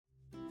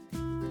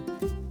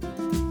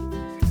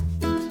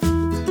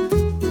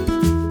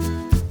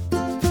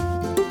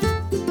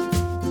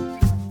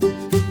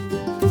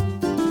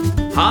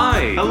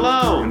Hi.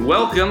 Hello. And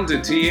welcome to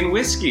Tea and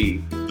Whiskey.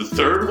 The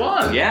third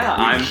one.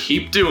 Yeah, we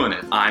keep doing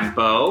it. I'm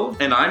Bo.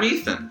 And I'm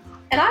Ethan.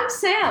 And I'm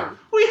Sam.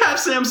 We have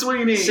Sam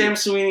Sweeney. Sam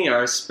Sweeney,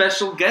 our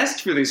special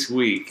guest for this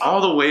week.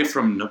 All the way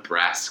from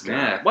Nebraska.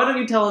 Yeah. Why don't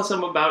you tell us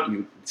some about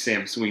you,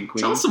 Sam Sween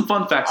Queen? Tell us some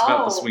fun facts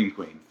about the Sween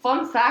Queen.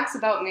 Fun facts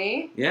about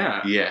me?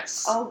 Yeah.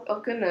 Yes. Oh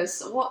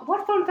goodness.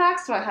 What fun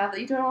facts do I have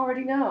that you don't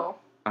already know?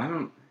 I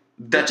don't...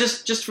 That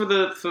just for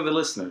the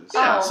listeners.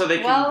 Yeah, so they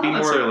can well, be Not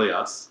more necessarily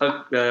us.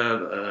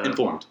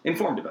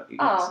 informed about you.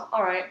 Oh,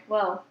 alright.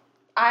 Well,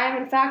 I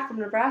am in fact from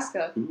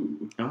Nebraska.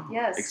 Ooh. Oh,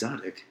 Yes.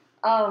 exotic.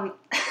 Um,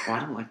 Oh, I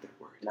don't like that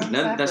word. Not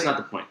No, that's exactly. not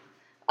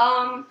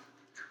the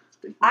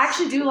point. I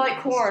actually do like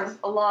corn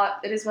a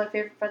lot. It is my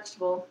favorite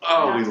vegetable.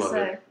 Oh, I have we to love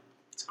say. it.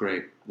 It's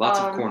great. Lots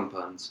of Um, corn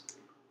puns.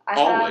 I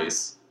have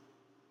Always.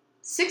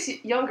 6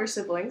 younger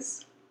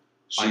siblings.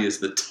 She is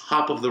the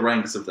top of the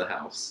ranks of the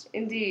house.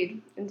 Indeed.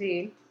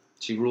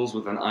 She rules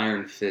with an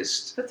iron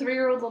fist. The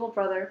 3-year-old little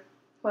brother,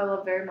 who I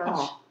love very much.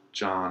 Oh,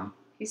 John.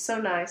 He's so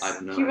nice.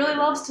 I've no He really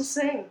idea. loves to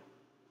sing.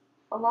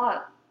 A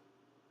lot.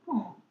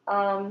 Oh.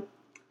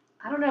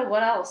 I don't know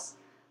what else.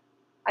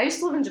 I used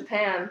to live in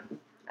Japan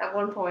at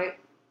one point.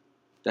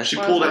 That's She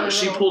Well, pulled really out.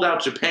 She little. pulled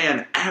out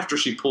Japan after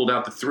she pulled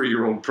out the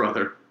 3-year-old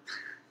brother.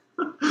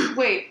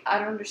 Wait, I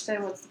don't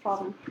understand what's the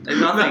problem.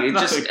 Nothing. It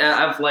just Nothing. I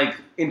have like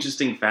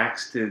interesting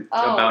facts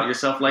about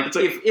yourself. Like It's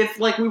like- if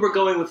like we were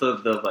going with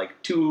the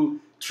like 2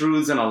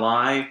 truths and a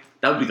lie,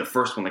 that would be the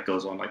first one that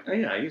goes on. Like, oh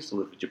yeah, I used to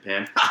live in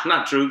Japan.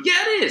 Not true. Yeah,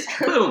 it is.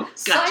 Boom.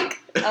 Gotcha. Psych!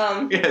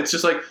 Yeah, it's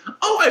just like,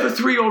 oh, I have a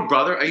 3-year-old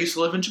brother. I used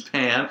to live in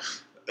Japan.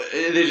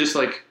 They're just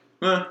like,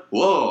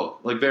 whoa,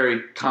 like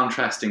very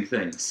contrasting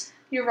things.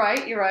 You're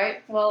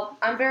right. Well,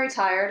 I'm very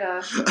tired.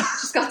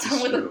 Just got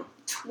done with a True.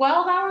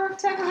 12-hour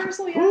tech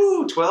rehearsal, yes?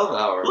 Ooh, 12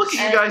 hours. Look at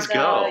And, you guys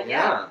go.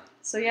 yeah.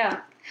 So yeah.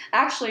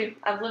 Actually,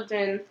 I've lived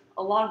in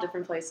a lot of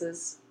different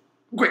places.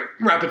 Great,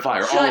 rapid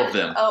fire, all of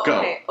them. Oh, Go.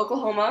 okay.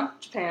 Oklahoma,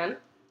 Japan,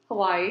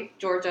 Hawaii,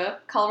 Georgia,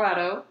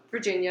 Colorado,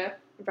 Virginia,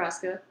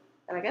 Nebraska,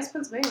 and I guess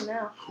Pennsylvania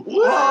now.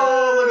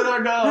 Whoa, look at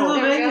her go.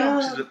 There we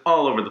go. She's been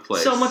all over the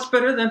place. So much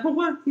better than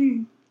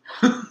Hawaii.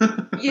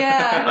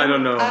 Yeah. I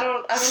don't know. I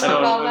don't know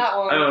about that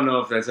one. I don't know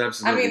if that's I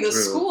absolutely mean, the true.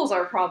 schools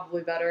are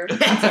probably better.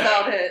 That's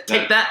about it.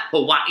 Take that,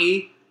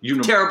 Hawaii.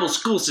 Terrible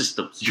school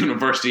systems.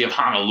 University of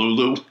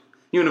Honolulu.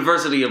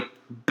 University of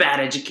bad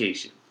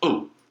education.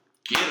 Oh,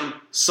 get him.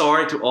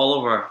 Sorry to all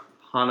of our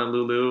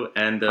Honolulu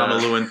and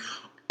Honoluluan.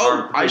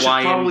 our Oh, I should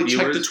Hawaiian probably check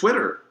viewers. the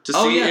Twitter to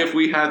Oh, see yeah. if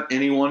we have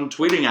anyone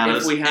tweeting at If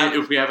us. we have-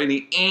 if we have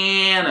any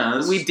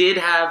Annas. We did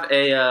have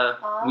a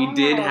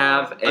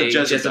A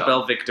Jezebel.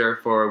 Jezebel Victor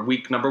for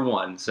week number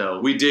 1. So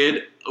We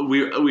did.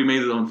 We made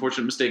the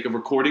unfortunate mistake of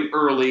recording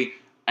early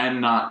and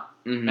not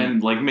Mhm.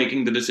 and like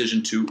making the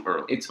decision too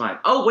early. It's fine.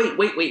 Oh wait.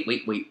 What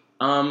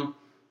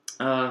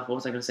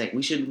was I going to say?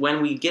 We should,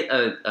 when we get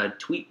a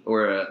tweet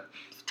or a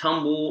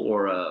tumble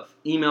or a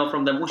email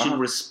from them, we should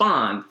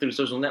respond through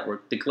social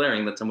network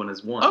declaring that someone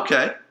has won.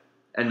 Okay.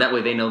 And that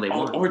way they know they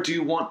won. Or do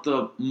you want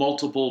the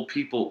multiple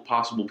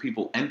possible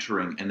people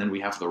entering, and then we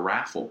have the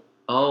raffle?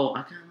 Oh,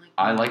 I kind of like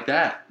that. I like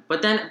that.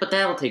 But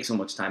that'll take so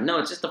much time. No,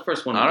 it's just the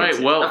first one who All gets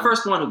right, it. well- The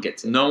first one who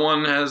gets it. No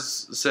one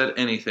has said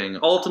anything.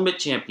 Ultimate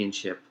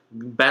Championship.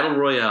 Battle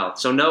Royale.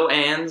 So no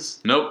Anns.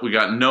 Nope, we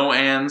got no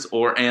Anns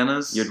or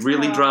Annas. You're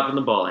really Oh. dropping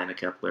the ball, Anna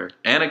Kepler.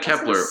 Anna I was gonna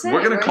Kepler. say, We're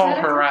going to where's call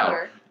Anna her Kepler?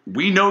 out.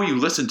 We know you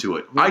listen to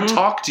it. I Mhm.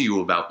 talked to you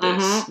about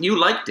this. Mhm. You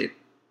liked it.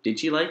 Did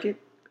she like it?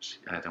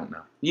 I don't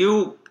know.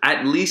 You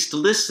at least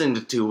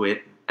listened to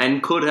it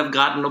and could have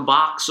gotten a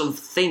box of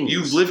things.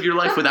 You live your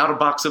life without a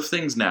box of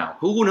things now.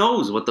 Who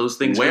knows what those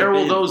things Where could will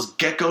have been. those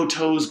gecko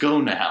toes go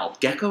now?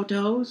 Gecko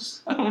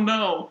toes? I don't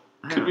know.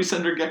 I Could don't- we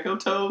send her gecko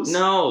toes?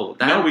 No.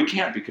 No, we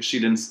can't because she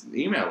didn't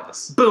email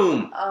us.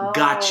 Boom. Oh.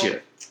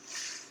 Gotcha.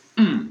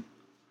 Mm.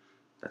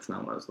 That's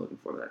not what I was looking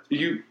for. That.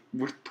 You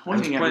were I was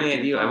pointing, pointing at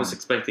your you. I phone. was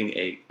expecting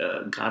a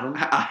got him. A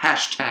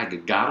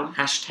hashtag got him.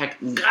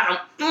 Hashtag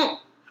got him.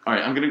 All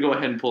right, I'm going to go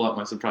ahead and pull out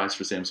my surprise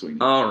for Sam Sweeney.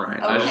 All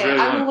right. I just Okay, really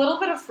I'm want- a little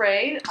bit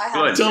afraid. I have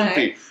Good. to Don't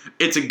say. be.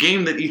 It's a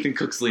game that Ethan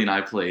Cooksley and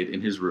I played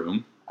in his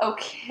room.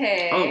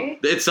 Okay.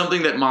 It's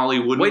something that Molly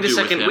wouldn't Wait a do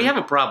with second. him. We have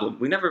a problem.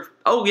 We never.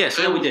 Oh yes,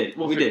 no, we did.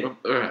 We'll we did.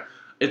 figure-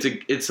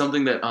 It's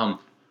something that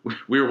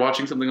we were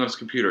watching something on his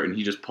computer and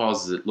he just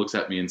pauses it, looks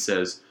at me and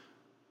says,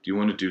 "Do you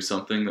want to do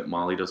something that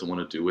Molly doesn't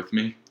want to do with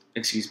me?"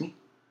 Excuse me.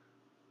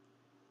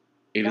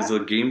 It is a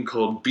game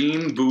called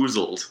Bean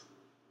Boozled.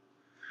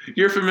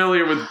 You're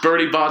familiar with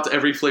Bertie Bott's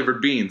Every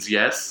Flavored Beans,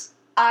 yes?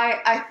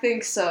 I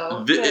think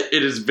so.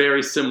 It is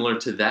very similar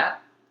to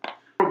that.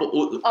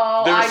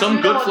 Oh, There are I some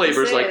do know good what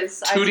flavors this like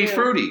is. I Tutti do.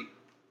 Frutti,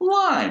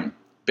 lime,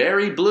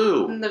 berry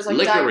blue, And there's like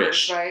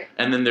licorice, diapers, right?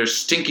 and then there's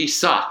stinky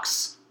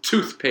socks,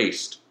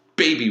 toothpaste,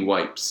 baby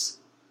wipes.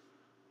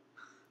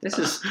 This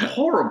is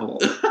horrible.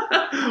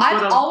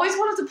 I've always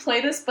wanted to play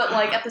this, but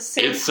like at the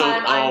same It's so-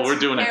 time, oh, I'm we're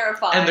doing it.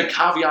 terrified. And the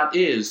caveat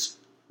is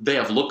they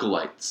have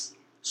lookalikes.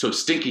 So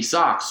Stinky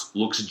Socks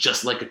looks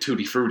just like a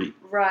Tutti Frutti.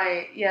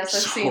 Right, yes,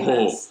 I've seen So-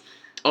 this.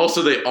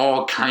 Also, they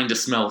all kind of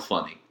smell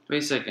funny.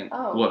 Wait a second.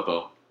 Oh. What,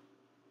 Bo?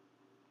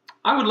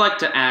 I would like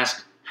to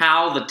ask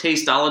how the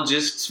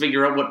tastologists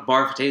figure out what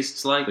barf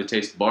tastes like. They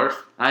taste barf?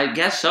 I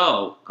guess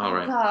so. All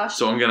right. Gosh.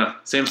 So I'm going to...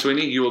 Sam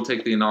Sweeney, you will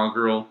take the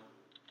inaugural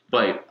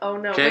bite. Oh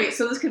no! Okay. Wait.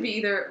 So this could be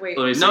either. Wait.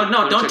 Let me see. No, Let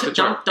me don't check the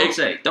chart. Hey,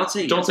 say. Don't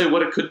say. Don't say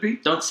what it could be?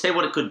 Don't say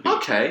what it could be.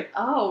 Okay.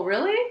 Oh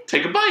really?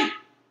 Take a bite.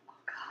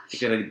 You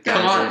gotta,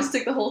 Come on. Just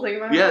take the whole thing in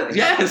my mouth. Yeah,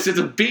 yes, it's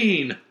a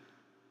bean.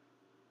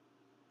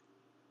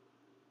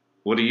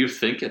 What do you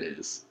think it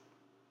is?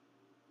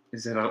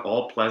 Is it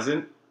all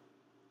pleasant?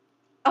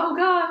 Oh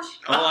gosh.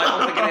 Oh, I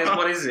don't think it is.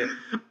 What is it?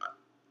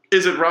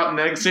 Is it rotten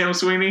egg, Sam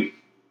Sweeney?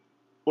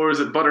 Or is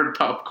it buttered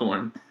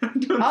popcorn?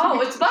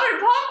 Oh, it's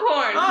buttered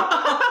popcorn.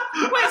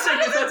 Wait a How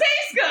second. does it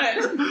taste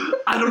good?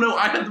 I don't know.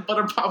 I had the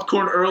buttered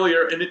popcorn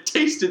earlier, and it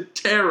tasted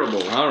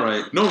terrible. All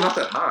right. No, not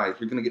that high.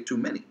 You're going to get too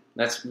many.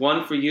 That's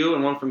one for you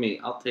and one for me.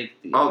 I'll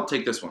take the... I'll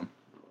take this one.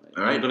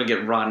 All right. I'm going to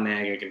get rotten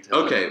egg, I can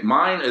tell. Okay,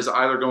 mine is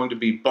either going to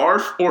be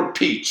barf or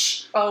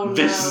peach. Oh no.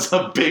 This is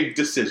a big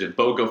decision.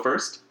 Bo, go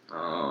first. Oh,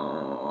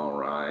 all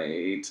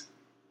right.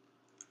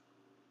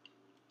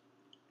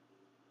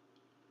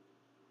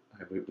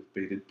 I wait with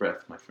bated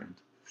breath, my friend.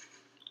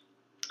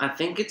 I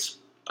think it's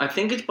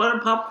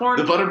buttered popcorn.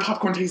 The buttered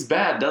popcorn tastes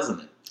bad, doesn't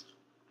it?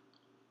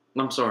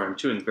 I'm sorry, I'm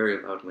chewing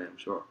very loudly, I'm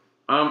sure.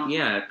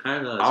 Yeah, it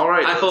kind of does. All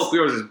right, I let's- hope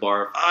yours is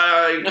barf.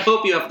 I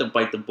hope you have to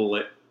bite the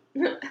bullet.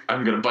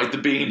 I'm going to bite the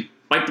bean.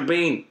 Bite the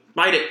bean.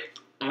 Bite it.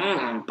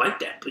 Bite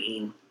that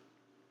bean.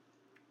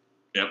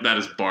 Yep, that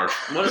is barf.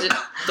 What is it?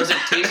 Does it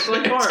taste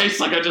like It barf? tastes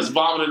like I just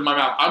vomited in my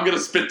mouth. I'm going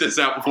to spit this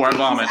out before I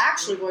vomit. He's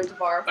actually going to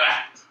barf.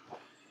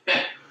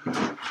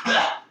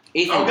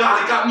 Ethan. Oh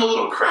god, it got in a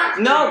little crack.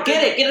 No,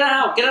 get it. Get it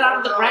out. Get it out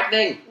of the crack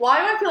thing. Why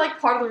do I feel like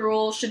part of the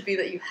rule should be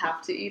that you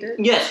have to eat it?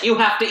 Yes, you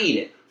have to eat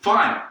it.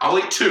 Fine, I'll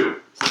eat 2.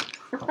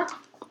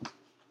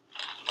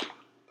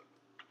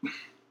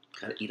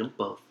 Gotta eat them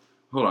both.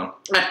 Hold on.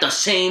 At the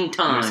same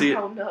time. Let me see it.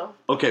 Oh no.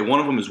 Okay, one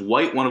of them is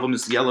white, one of them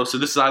is yellow, so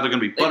this is either going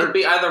to be It could buttered.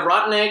 be either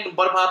rotten egg,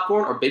 butter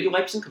popcorn, or baby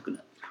wipes and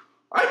coconut.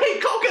 I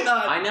hate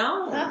coconut! I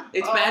know. Yeah.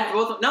 It's bad for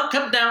both of them. No,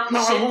 cut it down.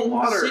 No, Sit- I want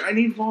water. sit- I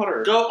need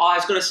water. Go. Oh, I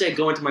was going to say,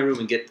 go into my room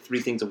and get 3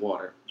 things of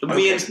water. Me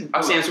Okay, and I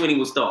will. Sam Sweeney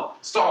will stall.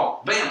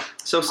 Stall. Bam.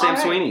 So, Sam All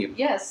right. Sweeney,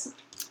 Yes.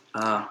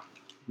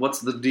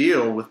 what's the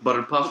deal with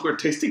buttered popcorn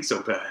tasting so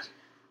bad?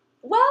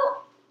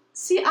 Well,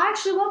 see, I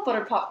actually love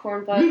buttered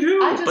popcorn, but Me too,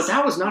 I just but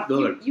that was not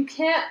good. you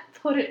can't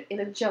put it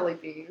in a jelly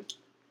bean.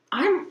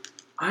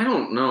 I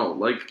don't know,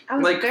 like I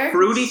was very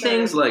fruity concerned.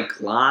 things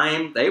like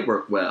lime, they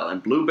work well,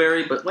 and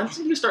blueberry. But once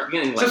you start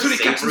getting like So,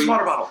 Sweetie, catch this savory,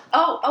 water bottle.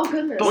 Oh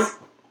goodness.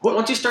 but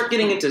once you start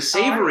getting into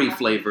savory yeah.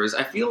 flavors,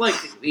 I feel like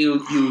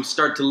you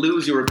start to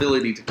lose your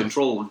ability to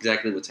control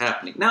exactly what's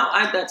happening. Now,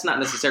 that's not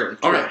necessarily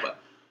true, All right. but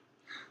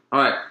all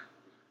right,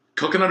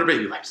 Coconut or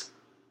baby wipes?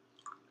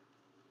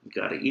 you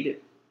gotta eat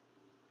it.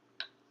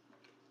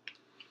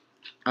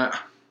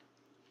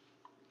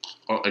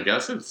 Well, I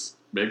guess it's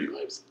baby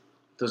wipes.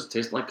 Does it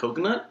taste like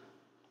coconut?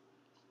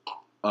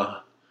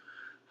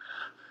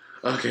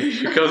 Okay,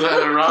 here goes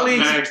either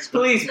rotten eggs.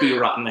 Please be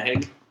rotten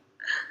egg.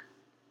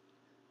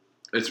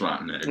 It's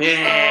rotten egg.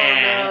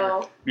 Yeah. Oh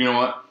no. You know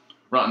what?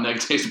 Rotten egg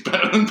tastes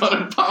better than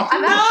buttered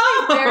popcorn. I'm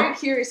actually very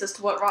curious as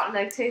to what rotten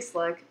egg tastes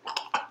like.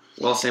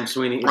 Well, Sam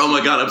Sweeney. Oh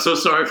my god, I'm so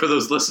sorry for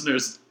those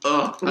listeners.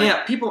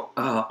 Yeah, people.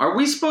 Are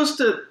we supposed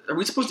to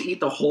eat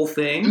the whole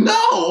thing? No!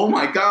 Oh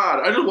my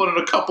god, I just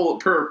wanted a couple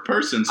per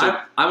person. So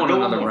I want go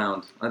another on.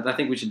 round. I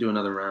think we should do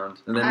another round,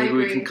 and then I maybe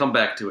we agree. can come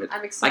back to it.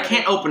 I'm I excited.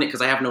 can't open it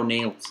because I have no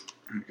nails,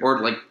 or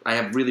like I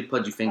have really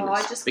pudgy fingers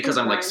I just because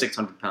put I'm like mine.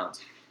 600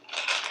 pounds.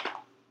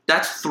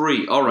 That's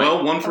 3. All right.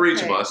 Well, one for each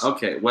of Okay. us.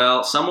 Okay.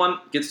 Well, someone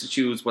gets to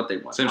choose what they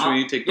want. Sam, should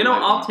you take the You know,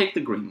 white I'll one? take the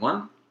green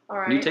one. All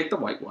right. You take the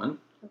white one,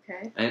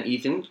 Okay. and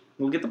Ethan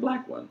will get the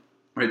black one.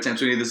 Alright, Sam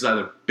Sweeney, this is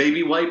either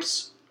baby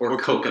wipes or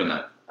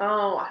coconut.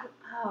 Oh,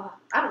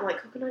 I don't like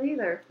coconut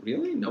either.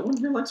 Really? No one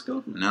here likes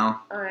coconut. No.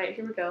 All right,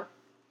 here we go.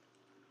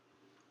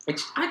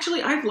 It's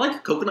actually I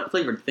like coconut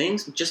flavored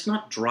things, just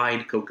not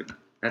dried coconut.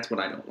 That's what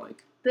I don't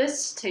like.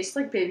 This tastes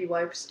like baby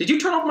wipes. Did you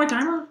turn off my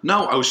timer?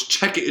 No, I was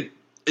checking.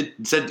 It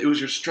said it was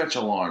your stretch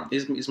alarm.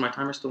 Is my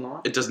timer still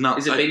on? It does not.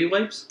 Is it baby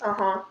wipes? Uh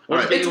huh. What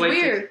does Alright. baby It's wipe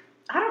weird.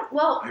 I don't.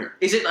 Well,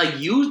 Is it a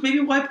used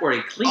baby wipe or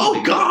a clean? Oh,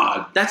 baby God!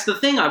 Wipe? That's the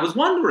thing I was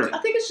wondering. I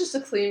think it's just a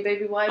clean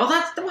baby wipe. Oh, how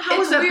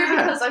it's is that weird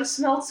bad? because I've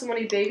smelled so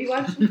many baby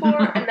wipes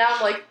before, and now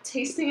I'm like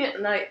tasting it,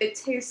 and it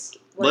tastes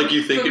Like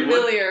you think it would?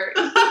 familiar.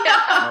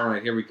 Yeah. All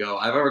right, here we go.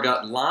 I've ever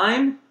got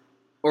lime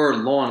or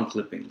lawn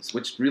clippings,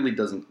 which really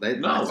doesn't.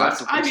 No,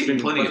 that's I've eaten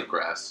extremely plenty pleasant. of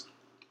grass.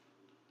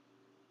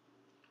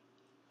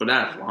 But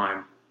that's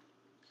lime.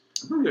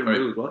 I'm getting All right.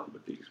 really lucky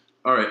with these.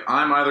 Alright,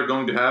 I'm either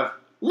going to have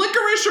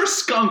licorice or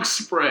skunk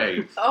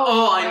spray.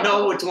 Oh, I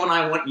know no. which one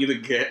I want you to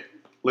get.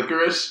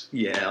 Licorice?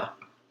 Yeah.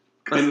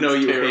 'Cause I know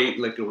it's you terrible. hate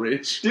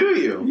licorice. Do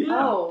you? Yeah.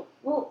 Oh,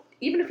 well,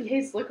 even if he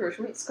hates licorice,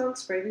 wouldn't skunk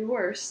spray be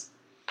worse?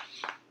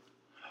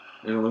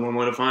 The only one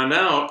way to find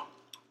out.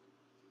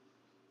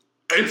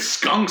 It's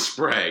skunk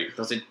spray.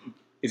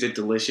 Is it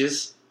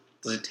delicious?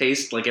 Does it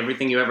taste like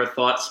everything you ever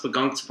thought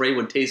skunk spray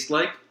would taste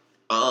like?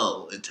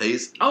 Oh, it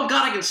tastes. Oh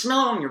God, I can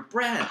smell it on your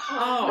breath.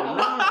 Oh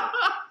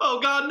no. Oh,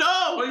 God,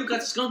 Oh, no! you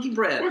got skunky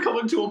breath. We're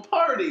coming to a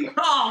party.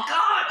 Oh,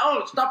 God!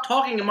 Oh, stop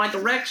talking in my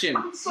direction.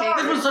 I'm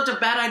sorry. This was such a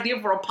bad idea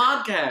for a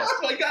podcast. Oh,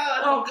 my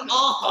God. Oh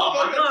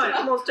my God! It's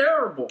almost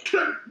terrible.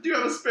 Do you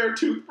have a spare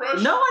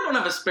toothbrush? No, I don't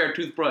have a spare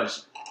toothbrush.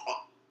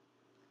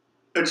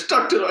 It's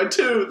stuck to my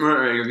tooth.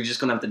 You're just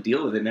gonna have to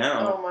deal with it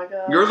now. Oh my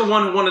god. You're the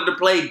one who wanted to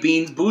play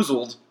Beans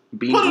Boozled.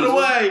 Beans Put it Boozled?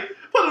 away.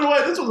 Put it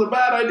away. This was a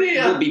bad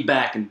idea. We'll be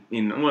back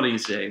in what do you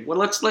say? Well,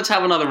 let's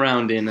have another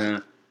round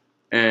in.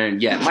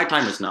 And yeah, my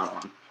timer's not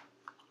on.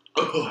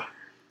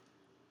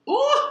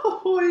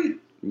 Oh,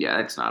 Yeah,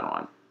 it's not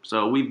on.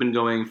 So we've been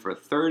going for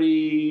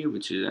 30,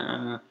 which is.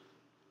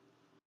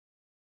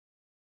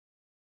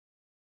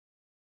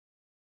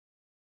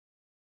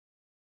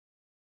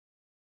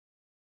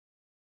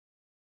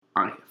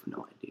 I have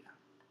no idea.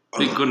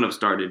 We couldn't have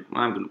started.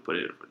 I'm going to put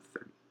it for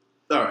 30.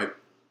 all right.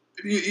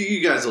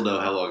 You guys will know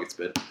how long it's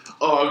been.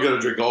 Oh, I'm gonna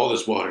drink all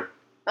this water.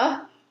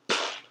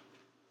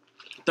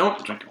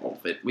 Don't drink all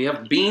of it. We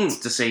have beans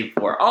to save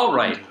for. All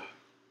right.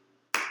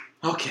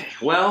 Okay.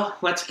 Well,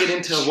 let's get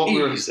into what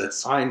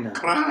Jesus I know.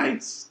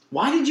 Christ.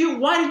 Why did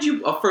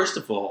you? First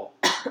of all,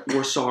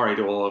 we're sorry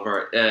to all of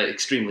our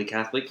extremely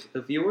Catholic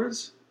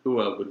viewers who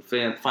would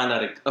find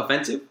that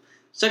offensive.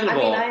 Second of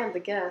all, I am the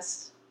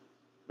guest.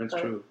 that's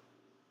but- true.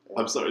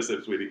 I'm sorry,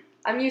 Sam, sweetie.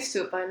 I'm used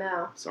to it by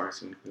now. Sorry,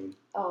 Sweet Queen.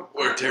 Oh.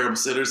 We're terrible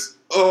sinners.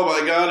 Oh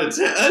my God!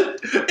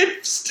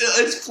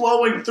 It's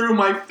flowing through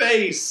my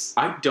face.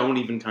 I don't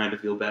even kind of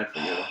feel bad for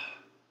you.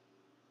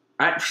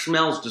 That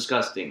smells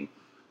disgusting.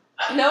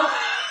 Nope.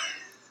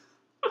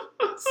 Now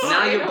your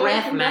Stay away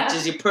breath from that.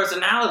 matches your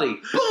personality.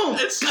 Boom!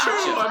 It's Gotcha.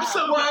 true. I'm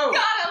so Whoa! Got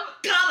him!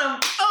 Got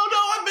him! Oh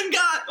no! I've been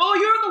got. Oh,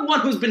 you're the one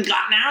who's been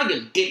got now.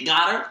 You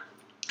got her.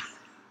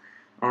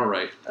 All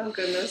right. Oh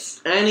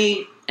goodness.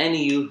 Any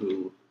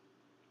yoo-hoo.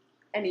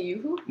 Any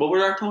yoo-hoo? What were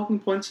our talking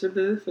points for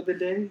the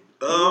day?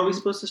 What are we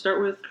supposed to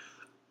start with?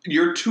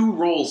 Your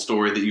 2-roll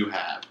story that you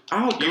have.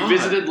 Oh, You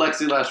visited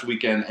Lexi last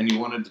weekend, and you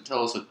wanted to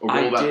tell us a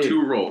I roll about did.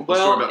 2 rolls.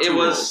 Well,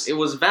 it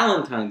was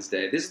Valentine's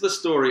Day. This is the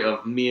story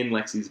of me and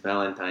Lexi's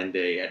Valentine's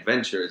Day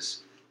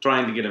adventures,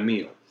 trying to get a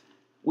meal.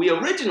 We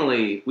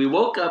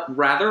woke up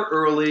rather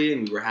early,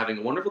 and we were having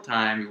a wonderful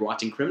time. We were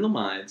watching Criminal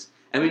Minds,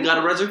 and we got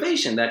a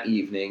reservation that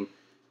evening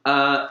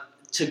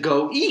to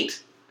go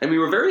eat. And we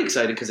were very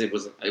excited because it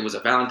was a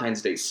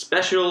Valentine's Day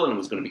special, and it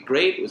was going to be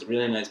great. It was a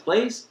really nice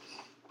place.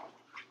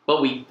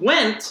 But we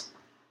went,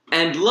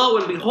 and lo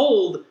and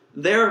behold,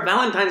 their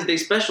Valentine's Day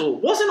special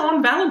wasn't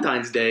on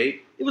Valentine's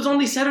Day. It was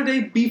only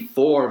Saturday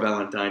before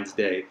Valentine's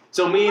Day.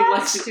 So me and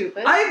That's Lexi...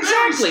 stupid.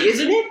 Exactly,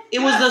 isn't it? It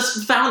was Yes.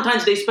 the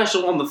Valentine's Day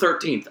special on the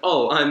 13th.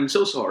 Oh, I'm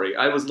so sorry.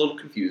 I was a little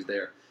confused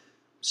there.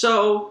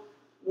 So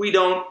we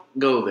don't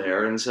go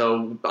there, and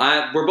so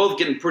we're both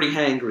getting pretty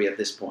hangry at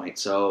this point.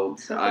 So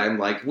I'm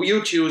like, "Will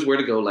you choose where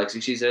to go,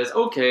 Lexi?" She says,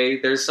 "Okay,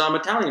 there's some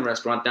Italian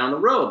restaurant down the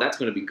road. That's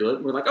going to be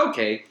good." We're like,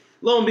 "Okay."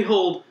 Lo and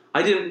behold,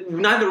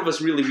 neither of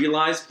us really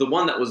realized the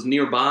one that was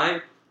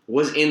nearby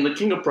was in the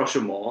King of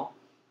Prussia Mall,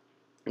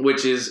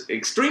 which is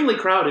extremely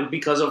crowded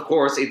because, of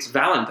course, it's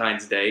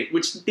Valentine's Day,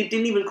 which it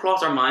didn't even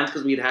cross our minds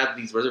because we had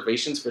these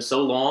reservations for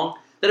so long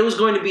that it was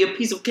going to be a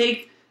piece of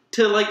cake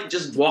to, like,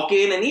 just walk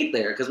in and eat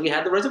there because we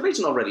had the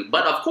reservation already.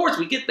 But, of course,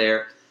 we get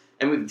there,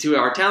 and to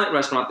our Italian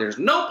restaurant, there's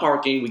no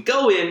parking. We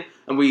go in,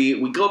 and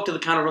we go up to the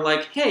counter. We're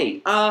like,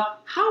 "Hey,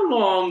 how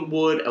long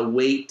would a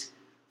wait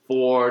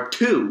for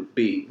 2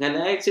 be?" And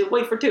I say,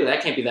 "Wait for 2.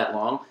 That can't be that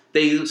long."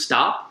 They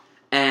stop,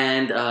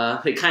 and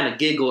they kind of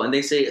giggle, and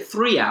they say,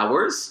 3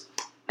 hours.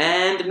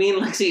 And me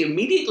and Lexi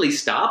immediately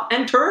stop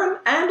and turn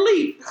and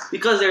leave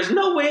because there's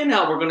no way in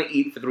hell we're going to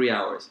eat for 3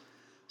 hours.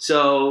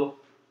 So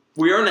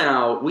we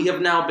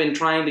have now been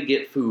trying to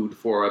get food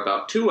for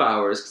about 2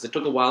 hours because it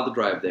took a while to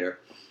drive there.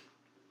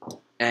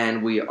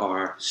 And we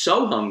are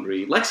so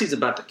hungry. Lexi's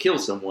about to kill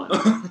someone.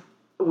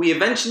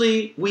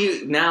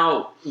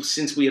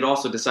 Since we had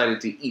also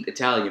decided to eat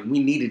Italian, we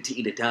needed to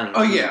eat Italian.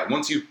 Oh yeah,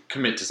 once you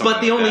commit to something.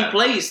 But the like only that,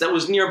 place that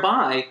was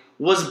nearby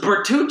was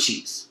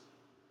Bertucci's.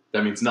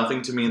 that means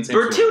nothing to me in St.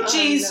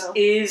 Bertucci's Oh, no.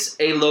 is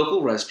a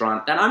local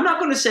restaurant that I'm not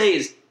going to say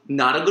is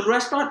not a good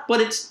restaurant,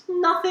 but it's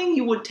nothing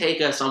you would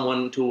take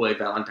someone to a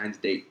Valentine's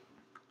date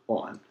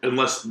on.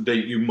 Unless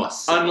you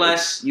must.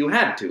 Unless you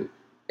had to.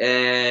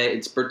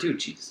 It's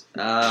Bertucci's.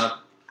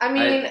 I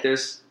mean,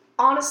 There's...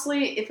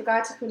 honestly, if a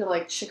guy took me to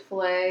like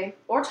Chick-fil-A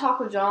or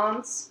Taco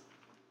John's,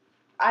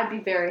 I'd be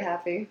very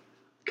happy.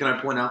 Can I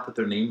point out that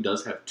their name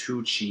does have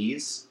 2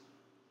 cheese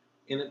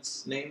in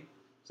its name?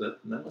 So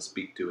that must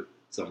speak to it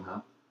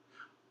somehow.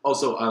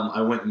 Also,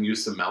 I went and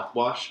used some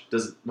mouthwash.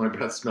 Does my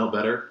breath smell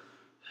better?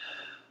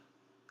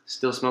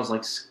 Still smells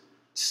like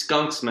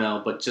skunk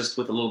smell, but just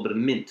with a little bit of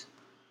mint.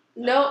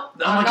 Nope,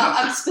 Oh my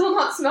God. I'm still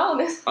not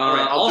smelling it. All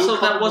right, I'll do Also, a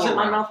couple that wasn't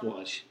more my rounds.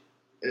 mouthwash.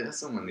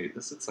 Someone need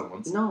this. It's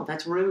someone's. No,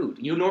 that's rude.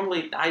 You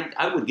normally...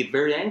 I would get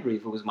very angry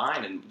if it was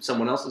mine and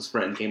someone else's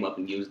friend came up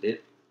and used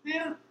it.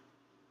 Yeah.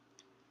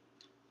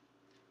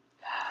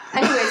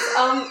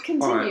 Anyways,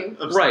 continue.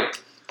 Right.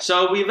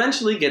 So we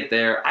eventually get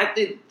there.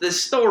 The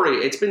story,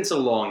 it's been so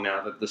long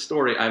now that the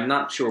story, I'm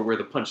not sure where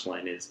the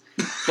punchline is.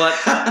 But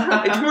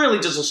it's really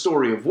just a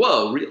story of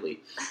woe, really.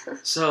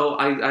 So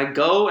I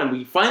go and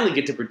we finally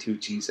get to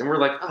Bertucci's and we're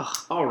like, oh,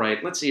 all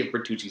right, let's see if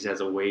Bertucci's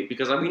has a wait.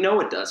 Because we know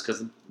it does because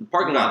the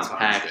parking lot's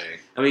packed.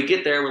 And we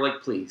get there, we're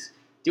like, please,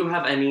 do you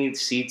have any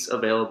seats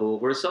available?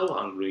 We're so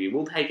hungry.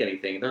 We'll take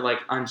anything. They're like,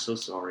 I'm so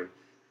sorry.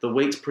 The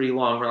wait's pretty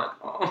long. We're like,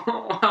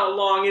 oh, how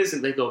long is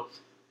it? They go,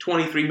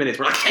 23 minutes.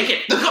 We're like, take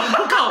it. Go.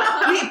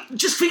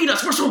 Just feed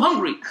us. We're so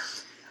hungry.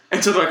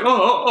 And so they're like,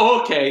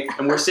 oh, okay.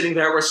 And we're sitting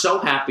there. We're so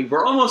happy.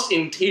 We're almost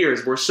in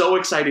tears. We're so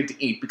excited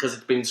to eat because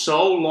it's been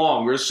so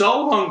long. We're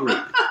so hungry.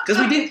 Because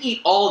we didn't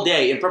eat all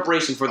day in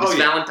preparation for this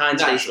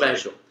Valentine's Day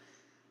special.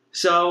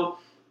 So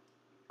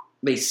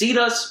they seat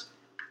us.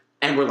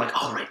 And we're like,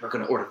 all right, we're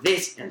going to order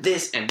this and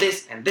this and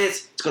this and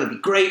this. It's going to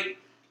be great.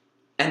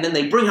 And then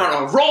they bring out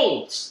our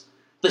rolls.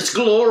 This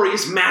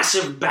glorious,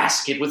 massive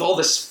basket with all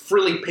this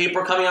frilly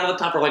paper coming out of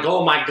the top. We're like,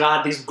 oh my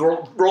God, these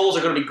rolls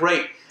are going to be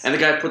great. And the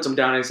guy puts them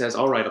down and he says,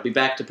 all right, I'll be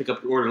back to pick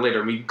up your order later.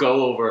 And we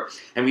go over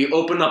and we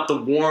open up the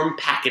warm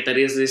packet that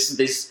is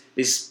this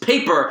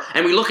paper.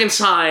 And we look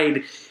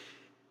inside.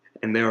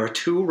 And there are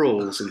 2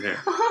 rolls in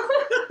there.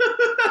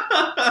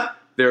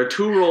 There are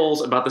 2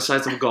 rolls about the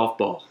size of a golf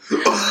ball.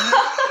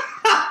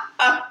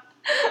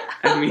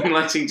 And me and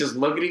Lexi just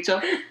look at each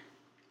other.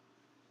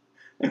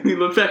 And we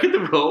look back at the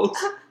rolls.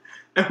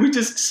 And we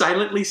just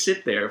silently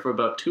sit there for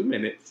about 2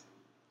 minutes.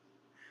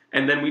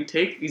 And then we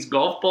take these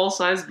golf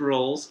ball-sized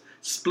rolls,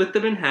 split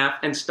them in half,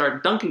 and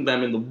start dunking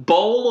them in the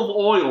bowl of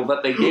oil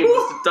that they gave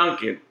us to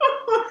dunk in.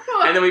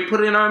 And then we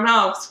put it in our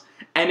mouths.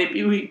 And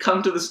we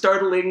come to the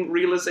startling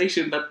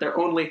realization that they're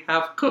only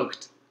half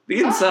cooked.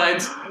 The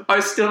insides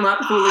are still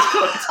not fully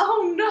cooked.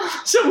 Oh, no.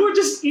 So we're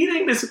just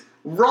eating this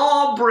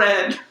raw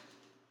bread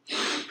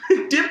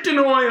dipped in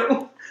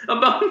oil.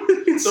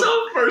 It's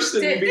the first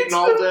thing we've eaten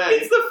all day.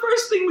 It's the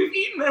first thing we've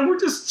eaten, and we're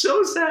just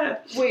so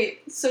sad.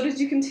 Wait, so did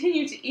you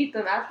continue to eat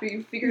them after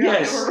you figured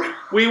out they were wrong?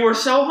 We were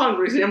so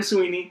hungry, Sam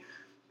Sweeney.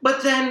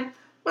 But then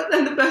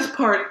the best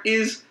part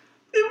is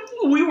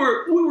we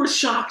were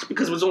shocked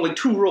because it was only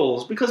 2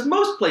 rolls. Because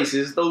most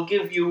places they'll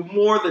give you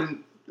more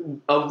than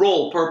a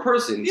roll per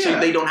person, so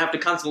they don't have to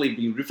constantly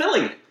be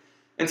refilling it.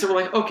 And so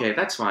we're like, okay,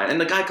 that's fine. And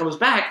the guy comes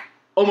back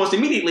almost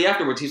immediately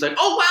afterwards. He's like,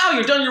 oh wow,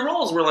 you're done your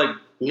rolls. We're like,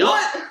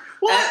 what?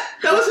 What?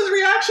 That was his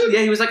reaction?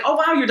 Yeah, he was like, oh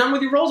wow, you're done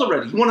with your rolls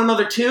already. You want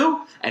another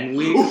 2? And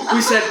we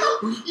said,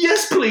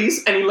 yes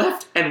please. And he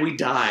left and we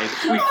died.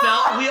 We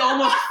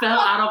almost fell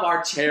out of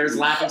our chairs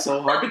laughing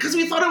so hard because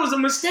we thought it was a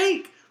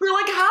mistake. We were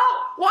like, how?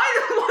 Why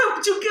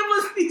would you give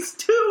us these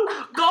 2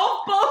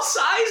 golf ball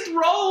sized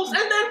rolls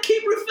and then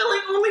keep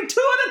refilling only 2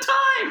 at a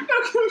time?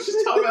 How can we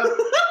just talk about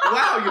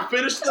wow, you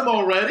finished them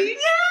already?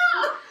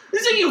 Yeah!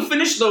 Isn't you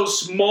finished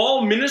those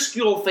small,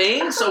 minuscule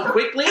things so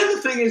quickly? And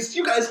the thing is,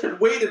 you guys had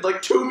waited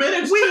like 2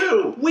 minutes,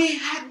 too. We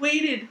had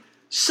waited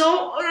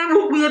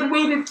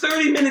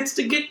 30 minutes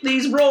to get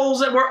these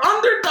rolls that were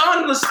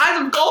underdone, the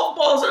size of golf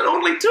balls, and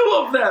only 2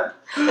 of them.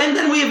 And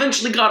then we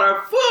eventually got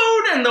our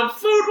food, and the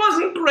food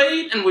wasn't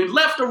great, and we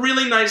left a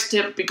really nice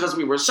tip because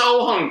we were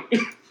so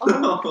hungry.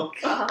 Oh,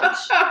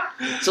 gosh.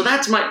 So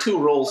that's my 2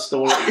 roll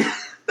story.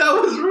 That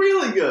was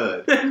really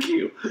good. Thank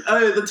you.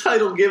 The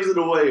title gives it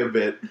away a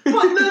bit,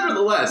 but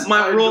nevertheless,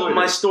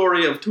 my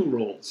story of 2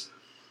 rolls.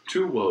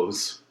 2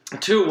 woes.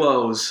 2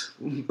 woes,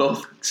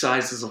 both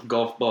sizes of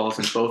golf balls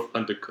and both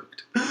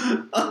undercooked.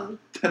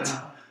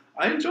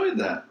 I enjoyed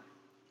that.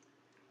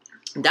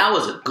 That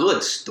was a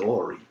good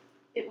story.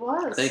 It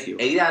was. Thank you.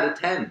 8 out of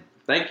 10.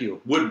 Thank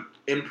you. Would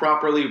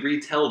improperly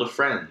retell to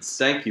friends.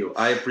 Thank you.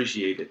 I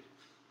appreciate it.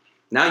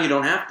 Now you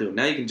don't have to.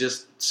 Now you can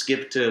just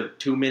skip to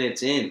 2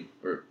 minutes in,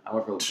 or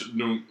however.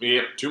 2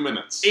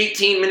 minutes.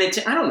 18 minutes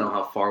in. I don't know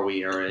how far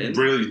we are in.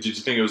 Really? Did you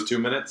think it was 2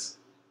 minutes?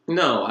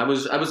 No, I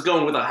was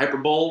going with a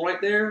hyperbole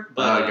right there,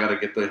 but I gotta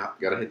hit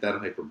that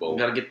hyperbole.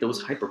 Gotta get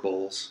those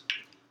hyperboles.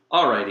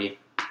 Alrighty.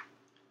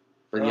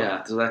 But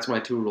yeah, so that's my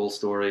 2 roll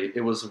story.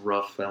 It was a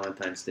rough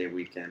Valentine's Day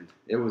weekend.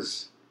 It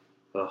was,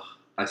 ugh.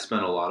 I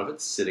spent a lot of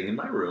it sitting in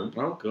my room.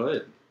 Oh,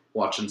 good.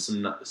 Watching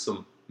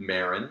some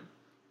Maron.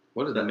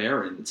 What is that,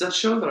 Maron? It's that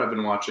show that I've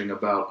been watching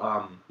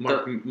about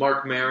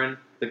Mark Maron,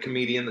 the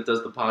comedian that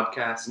does the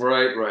podcast.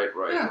 Right.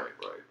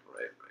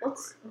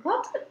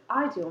 What did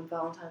I do on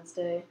Valentine's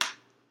Day?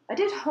 I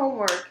did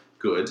homework.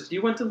 Good.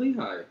 You went to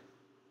Lehigh.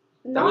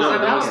 No, that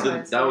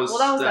was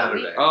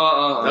Saturday. Week.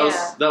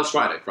 That was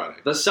Friday.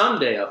 The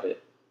Sunday of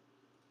it.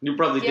 You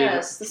probably did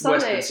the Sunday.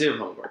 Western Civ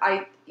homework.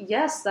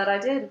 Yes, that I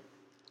did.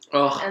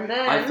 Oh, and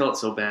then I felt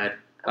so bad.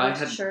 I went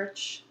to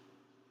church.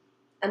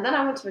 And then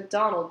I went to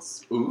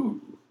McDonald's.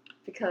 Ooh.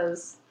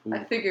 Because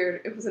I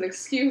figured it was an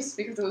excuse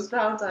because it was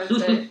Valentine's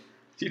Day.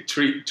 You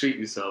treat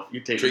yourself.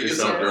 You take treat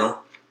yourself,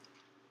 girl.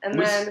 And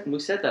we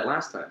said that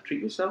last time.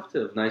 Treat yourself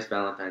to a nice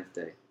Valentine's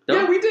Day.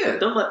 We did.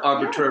 Don't let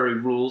arbitrary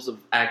rules of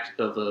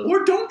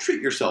or don't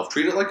treat yourself.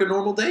 Treat it like a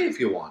normal day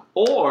if you want.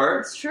 Or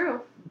it's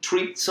true.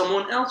 Treat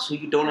someone else who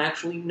you don't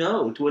actually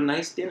know to a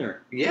nice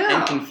dinner. Yeah.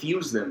 And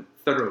confuse them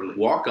thoroughly.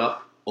 Walk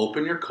up,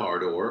 open your car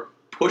door,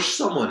 push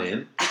someone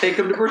in, take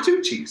them to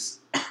Bertucci's.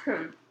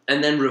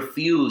 And then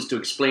refuse to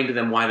explain to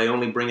them why they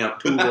only bring out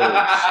 2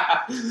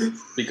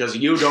 rolls. Because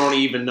you don't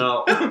even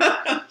know.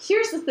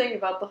 Here's the thing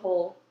about the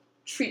whole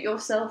treat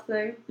yourself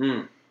thing.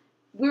 Mm.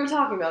 We were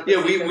talking about this.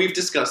 Yeah, we've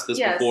discussed this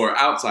before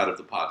outside of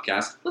the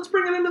podcast. Let's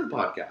bring it into the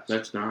podcast.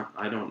 That's not.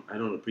 I don't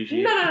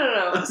appreciate it.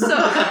 No.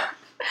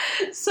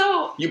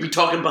 So You be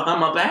talking behind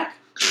my back?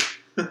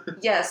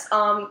 yes.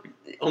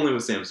 Only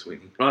with Sam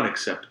Sweeney.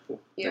 Unacceptable.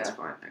 Yeah. That's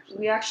fine, actually.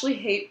 We actually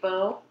hate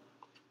Bo.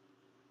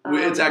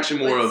 It's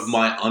actually more it's- of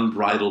my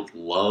unbridled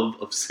love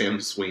of Sam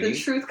The Sweeney.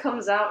 truth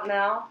comes out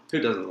now. Who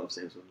doesn't love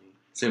Sam Sweeney?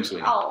 Sam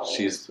Sweeney. Oh.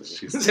 She's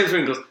Sam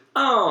Sweeney goes,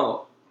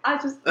 oh. I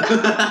just no,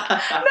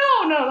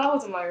 that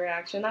wasn't my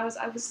reaction.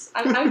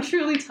 I'm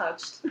truly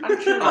touched.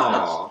 I'm truly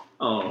touched.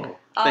 Oh.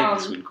 Thank you, Um,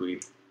 sweet queen.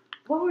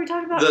 What were we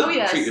talking about?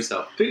 Yes. Treat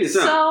yourself.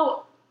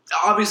 So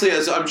Obviously,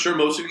 as I'm sure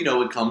most of you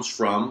know, it comes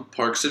from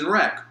Parks and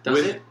Rec. Does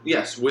it?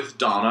 Yes, with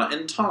Donna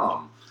and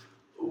Tom,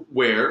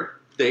 where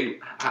they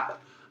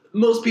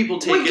most people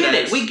take We get it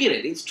it. as We get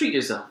it. It's treat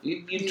yourself.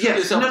 You treat Yes,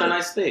 yourself no, to no.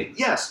 nice things.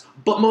 yes,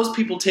 but most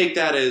people take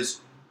that as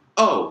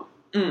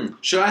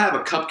should I have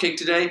a cupcake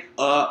today?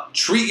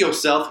 Treat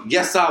yourself.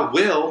 Yes, I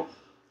will.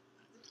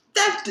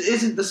 That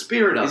isn't the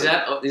spirit of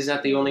it. Is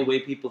that the only way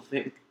people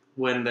think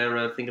when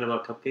they're thinking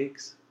about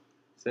cupcakes?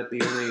 Is that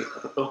the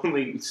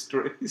only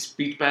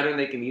speech pattern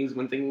they can use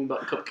when thinking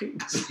about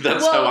cupcakes?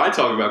 That's Well- how I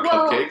talk about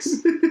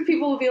cupcakes.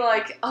 people will be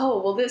like, "Oh,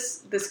 well,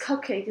 this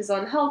cupcake is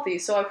unhealthy,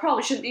 so I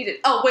probably shouldn't eat it."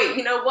 Oh, wait,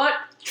 you know what?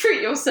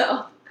 Treat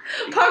yourself.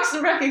 Parks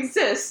and Rec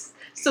exists,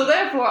 so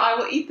therefore I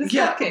will eat this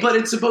Yeah, cupcake. but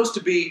it's supposed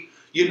to be.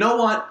 You know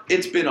what?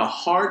 It's been a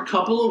hard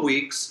couple of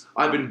weeks.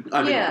 I've been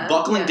Yeah,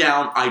 buckling yeah.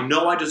 down. I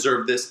know I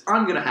deserve this.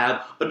 I'm gonna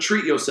have a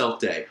treat yourself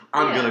day.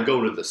 I'm Yeah. gonna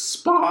go to the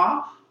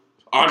spa.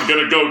 I'm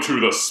gonna go to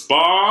the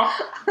spa.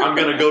 I'm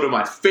gonna go to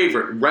my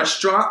favorite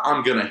restaurant.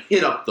 I'm gonna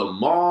hit up the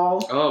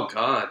mall. Oh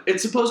God.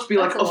 It's supposed to be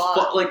like That's a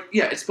lot.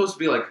 it's supposed to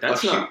be like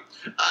That's a not-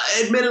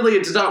 admittedly,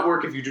 it does not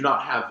work if you do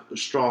not have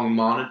strong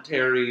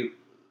monetary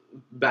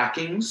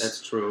backings.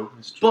 That's true.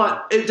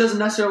 But it doesn't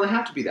necessarily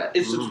have to be that.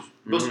 It's just Mhm.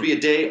 supposed to be a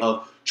day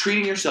of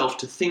treating yourself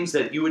to things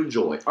that you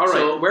enjoy. All right.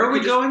 So where are we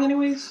just- going,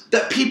 anyways?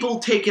 That people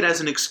take it as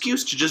an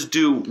excuse to just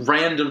do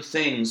random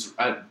things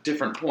at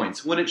different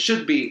points when it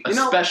should be a You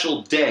know-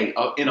 special day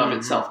in of Mhm.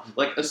 itself,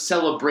 like a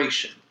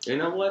celebration. You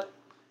know what?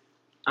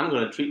 I'm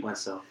going to treat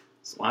myself.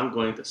 So I'm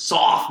going to saw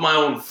off my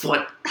own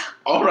foot.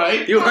 All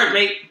right. You heard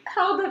me.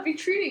 How would that be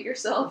treating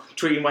yourself?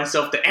 Treating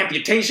myself to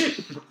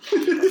amputation.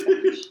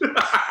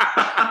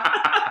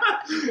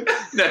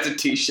 That's a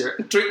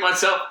t-shirt. Treat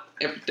myself,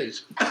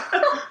 amputation.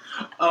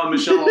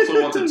 Michelle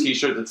also wants a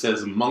T-shirt that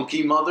says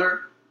 "Monkey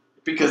Mother"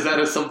 because that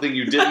is something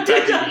you did in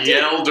fact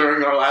yell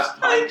during our last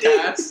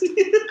podcast.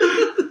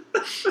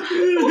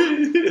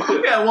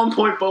 Yeah, at one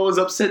point, Bo was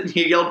upset and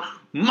he yelled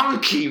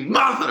 "Monkey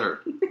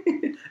Mother."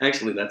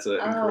 Actually, that's an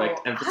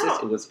incorrect emphasis. how?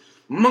 It was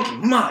monkey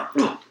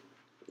mother.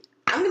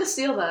 I'm gonna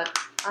steal that.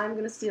 I'm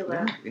gonna steal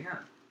that. Yeah.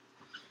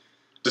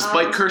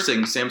 Despite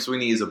cursing, Sam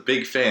Sweeney is a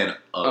big fan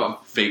of Oh.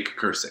 fake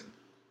cursing.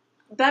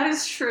 That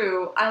is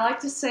true. I like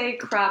to say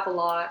crap a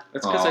lot.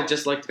 That's because Aw. I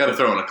just like to. Gotta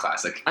throw in a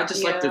classic. I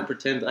just like to Yeah.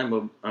 pretend I'm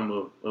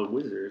a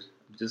wizard.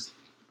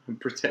 I'm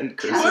pretend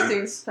cursing.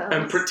 Casting spells.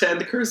 I'm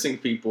pretend cursing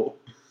people.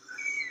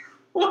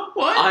 What?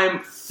 I'm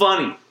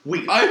funny.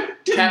 I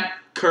didn't.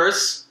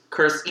 Curse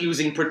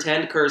using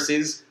pretend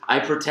curses. I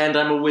pretend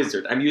I'm a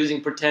wizard. I'm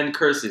using pretend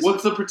curses.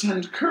 What's the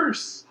pretend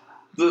curse?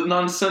 The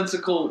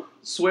nonsensical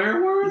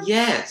swear word?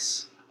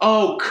 Yes.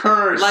 Oh,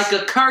 curse. Like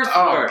a curse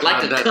Oh, word.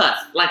 Like God, a that- cuss.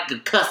 Like a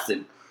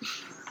cussing.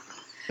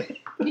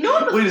 You know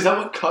what? Wait, is that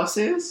what cuss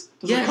is?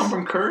 Does Yes. it come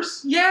from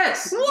curse?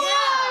 Yes. What?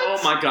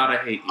 Oh my God, I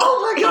hate you.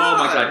 Oh my God.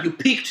 Oh my God, you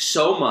peaked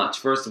so much.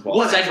 First of all,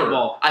 Whatever. second of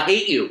all, I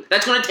hate you.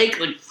 That's gonna take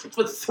like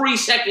 3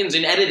 seconds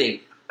in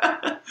editing.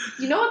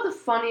 You know what the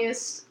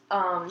funniest,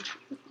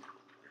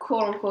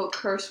 quote unquote,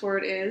 curse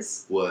word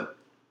is? What?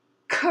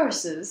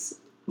 Curses.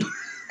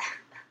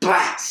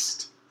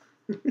 Blast.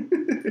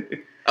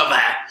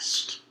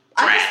 Avast.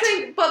 I just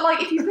think, but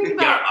like, if you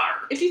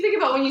think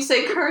about when you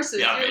say curses,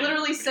 Yeah, you're man.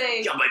 literally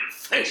saying. You mean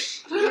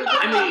fish. You're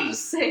I mean,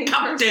 saying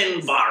Captain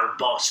curses.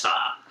 Barbossa.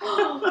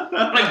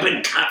 I've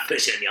been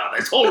catfishing you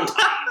this whole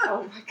time.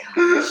 Oh my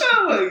gosh.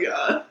 Oh my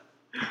God.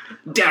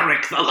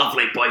 Derek, the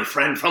lovely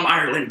boyfriend from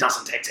Ireland,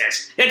 doesn't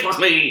exist. It was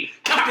me,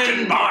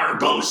 Captain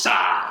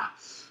Barbossa.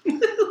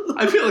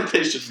 I feel like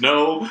they should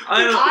know.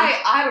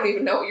 I don't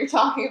even know what you're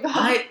talking about.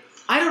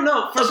 I don't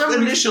know. For some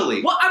reason.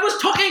 Initially. What? I was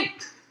talking.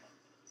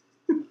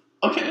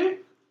 Okay.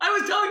 I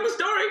was telling the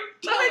story.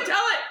 Let me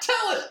tell it.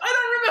 Tell it.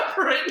 I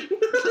don't remember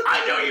it.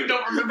 I know you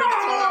don't remember the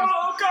song.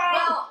 Oh God.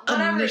 Well,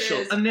 whatever it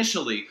is.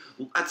 Initially,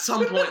 at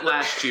some point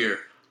last year,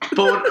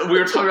 Bo, we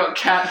were talking about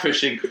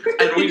catfishing,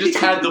 and we just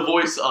had the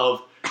voice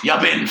of "Ya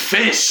been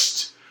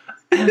fished,"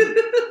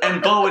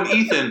 and Bo and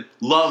Ethan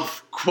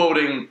love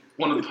quoting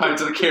one of the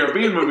Pirates of the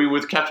Caribbean movie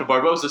with Captain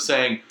Barbossa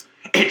saying,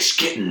 "It's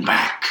getting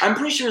back." I'm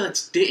pretty sure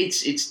it's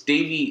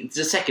Davy. It's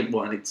the second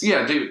one. It's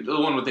Yeah, the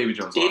one with Davy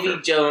Jones. Davy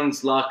Locker.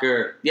 Jones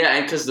Locker. Yeah,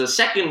 and because the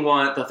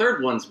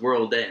third one's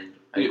World End.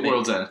 I think.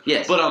 World's End.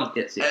 Yes. But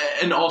yes, yes.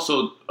 and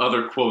also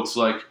other quotes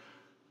like,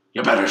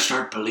 "You better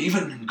start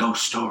believing in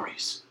ghost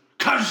stories,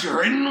 'cause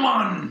you're in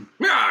one."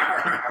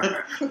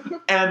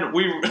 And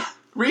we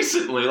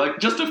recently, like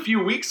just a few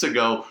weeks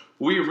ago,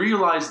 we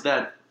realized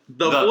that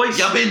The voice.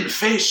 "You been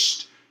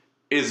fished"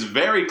 is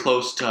very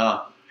close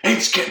to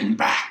 "It's getting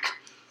back."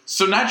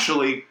 So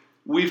naturally,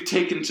 we've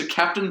taken to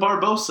Captain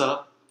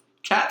Barbossa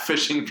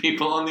catfishing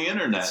people on the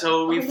internet.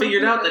 So we Oh my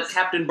figured out that goodness.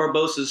 Captain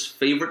Barbossa's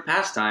favorite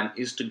pastime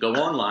is to go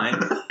online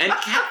and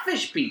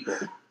catfish people.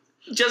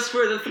 Just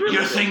for the thrill You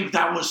of it. think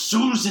that was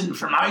Susan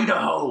from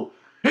Idaho?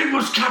 It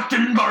was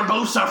Captain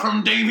Barbossa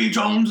from Davy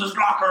Jones's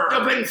locker.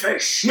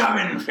 fished. You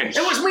been fished.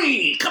 It was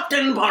me,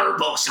 Captain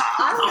Barbossa.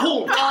 I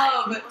would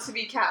love to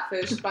be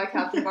catfished by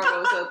Captain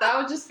Barbossa. That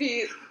would just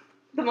be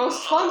the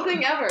most fun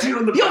thing ever. Do you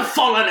know the You've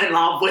fallen in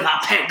love with a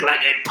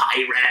peg-legged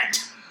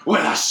pirate.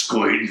 with a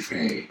squid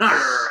face.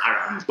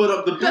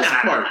 But the best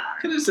part,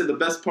 can I say the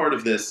best part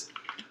of this?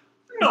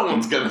 No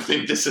one's gonna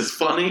think this is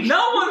funny.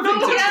 No one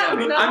thinks it's Yeah,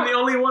 funny. no. I'm the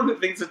only one who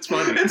thinks it's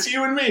funny. It's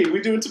you and me. We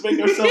do it to make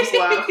ourselves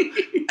laugh,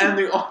 and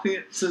the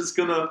audience is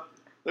gonna.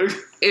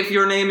 If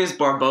your name is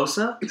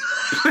Barbossa,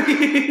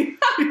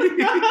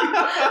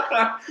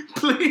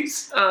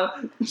 please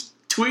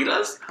tweet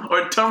us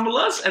or tumble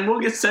us, and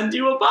we'll send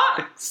you a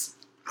box.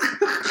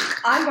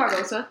 I'm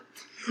Barbossa.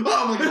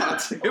 Oh my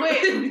god!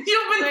 Wait, You've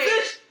been wait.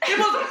 fished.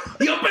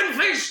 You've been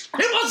fished.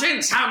 It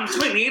wasn't Sam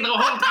Sweeney the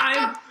whole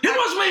time. It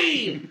was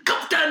me,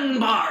 Captain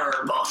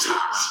Barbossa.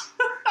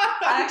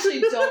 I actually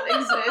don't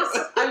exist.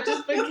 I've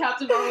just been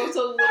Captain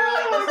Barbossa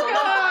literally this whole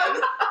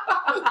time.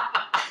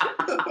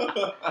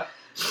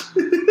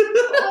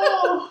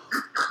 Oh.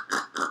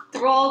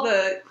 Through all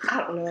the, I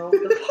don't know,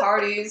 the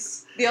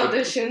parties, the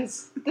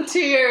auditions, the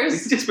tears.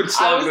 He's just been I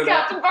slugging was it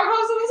out. Captain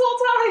Barbossa this whole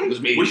time. It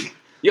was me.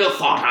 You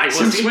thought I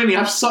Sam was Sweeney,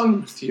 I've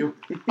sung with you.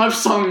 I've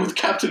sung with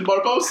Captain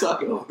Barbossa.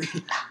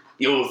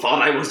 You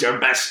thought I was your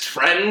best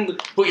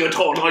friend, who you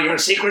told all your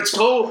secrets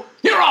to?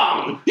 You're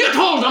wrong! You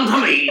told them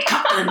to me,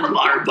 Captain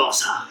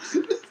Barbossa.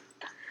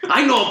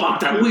 I know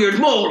about that weird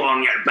mole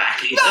on your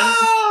back, Ethan.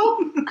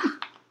 No!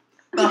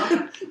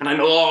 And I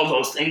know all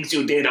those things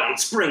you did on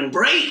spring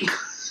break.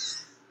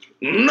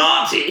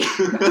 Naughty!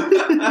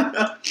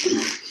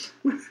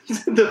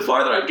 The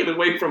farther I get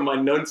away from my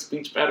known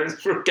speech patterns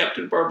for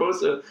Captain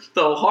Barbossa,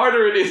 the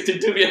harder it is to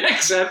do the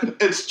accent.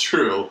 It's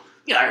true.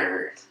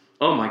 Yarr.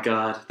 Oh my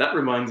god, that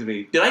reminds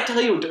me. Did I tell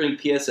you during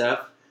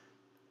PSF,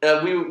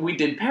 we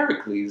did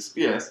Pericles,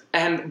 Yes.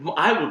 and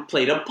I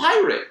played a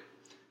pirate.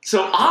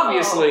 So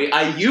obviously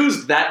I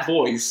used that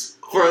voice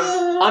for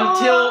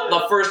until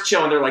the first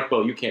show, and they're like,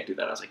 Bo, you can't do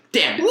that. I was like,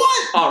 damn it.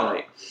 What?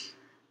 Alright.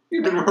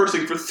 You've been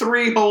rehearsing for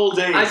 3 whole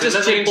days. I and just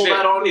then they changed pull it.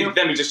 that on you.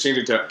 Then we just changed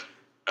it to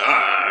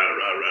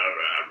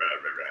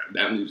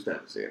that moves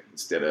that was it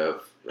instead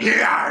of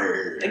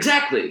Yarr.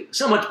 exactly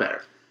so much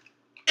better.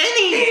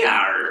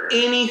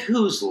 Any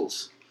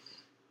hoozles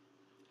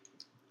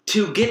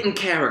to get in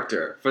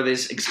character for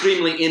this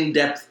extremely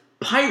in-depth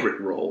pirate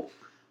role.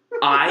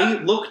 I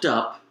looked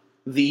up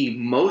the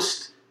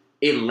most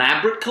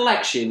elaborate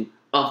collection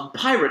of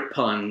pirate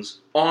puns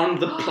on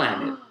the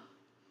planet.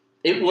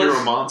 It was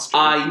You're a monster.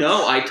 I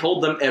know. I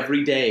told them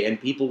every day, and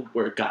people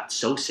got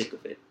so sick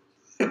of it.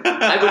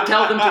 I would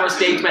tell them to our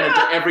stage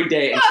manager every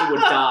day, and she would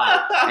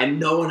die. And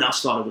no one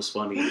else thought it was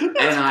funny, and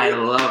I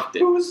loved it.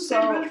 Who was the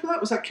stage manager for that?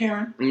 Was that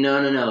Karen?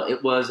 No.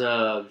 It was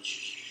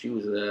she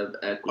was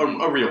a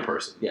real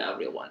person. yeah, a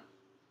real one.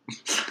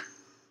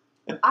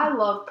 I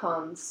love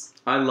puns.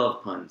 I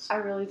love puns, I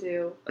really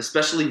do.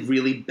 especially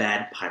really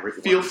bad pirate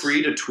ones. Feel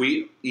free to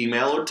tweet,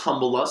 email, or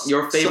tumble us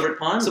Your favorite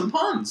puns, Some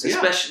puns. Yeah.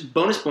 especially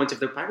bonus points if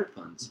they're pirate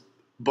puns.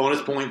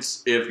 Bonus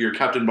points if you're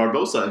Captain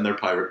Barbossa and they're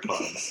pirate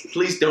puns.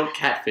 Please don't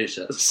catfish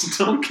us.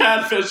 Don't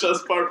catfish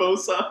us,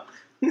 Barbossa.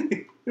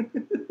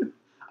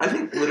 I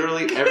think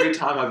literally every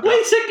time I've got...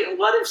 Wait a second.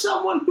 What if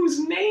someone whose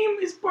name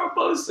is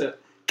Barbossa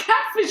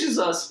catfishes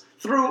us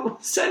through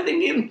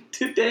sending in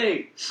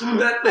today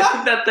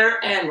that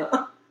they're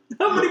Anna?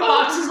 How many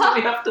boxes do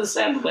we have to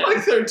send them? Like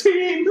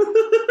 13.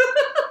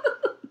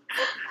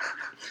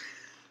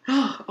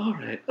 All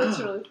right. That's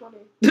really funny.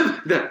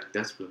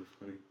 That's really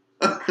funny.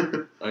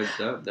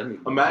 That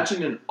means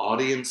Imagine an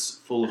audience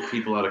full of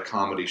people at a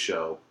comedy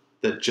show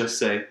that just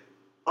say,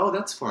 "Oh,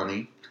 that's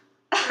funny."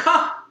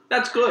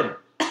 that's good.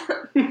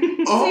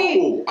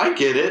 Oh, I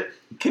get it.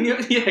 Can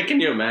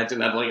you imagine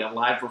that, like a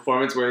live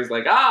performance where he's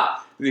like,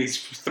 he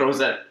throws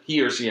that,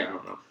 he or she, I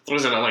don't know,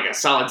 throws it at like a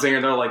solid singer,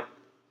 and they're like,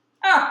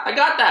 I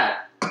got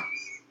that.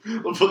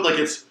 But like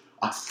it's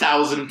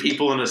 1,000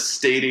 people in a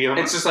stadium.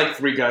 It's just like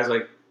 3 guys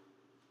like,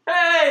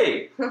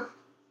 hey,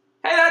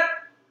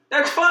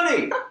 that's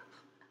funny.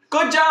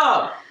 Good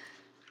job.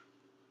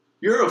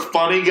 You're a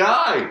funny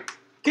guy.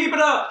 Keep it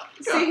up.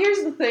 See,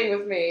 here's the thing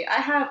with me.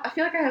 I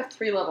feel like I have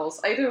 3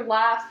 levels. I either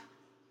laugh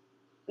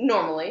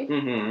normally,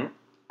 Mm-hmm.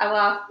 I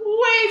laugh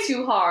way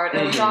too hard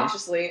and Mhm.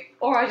 obnoxiously,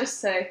 or I just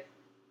say,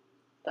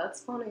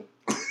 that's funny.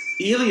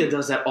 Elia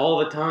does that all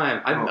the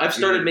time. I've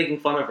started making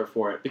fun of her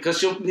for it because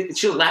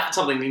she'll laugh at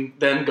something and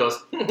then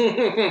goes,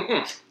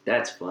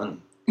 that's funny.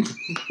 And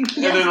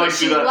then like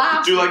she do that,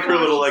 laughs do like her before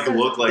little she like says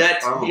look like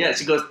That's oh. yeah.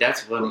 She goes,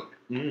 "That's funny."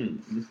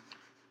 Mm.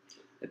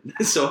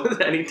 So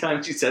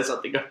anytime she says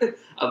something,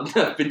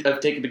 I've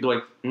taken to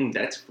going,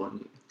 "That's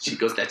funny." She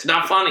goes, "That's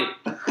not funny."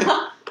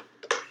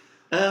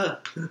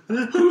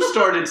 Who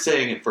started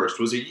saying it first?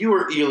 Was it you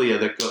or Elia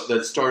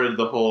that started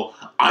the whole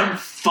 "I'm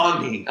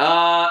funny"?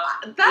 That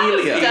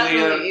was Elia.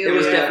 definitely It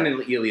was Elia.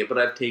 definitely Elia, but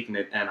I've taken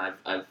it and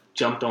I've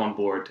jumped on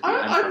board. To the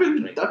I'm I've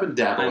funny been train.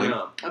 dabbling. I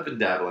know. I've been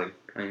dabbling.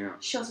 I know.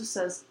 She also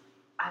says,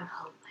 "I'm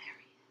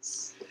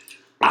hilarious."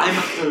 I'm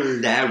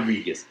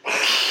hilarious.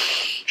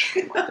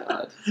 Oh my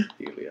God,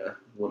 Elia,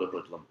 what a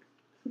hoodlum.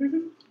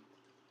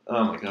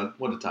 Oh my god,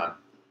 what a time!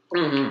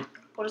 Mm-hmm.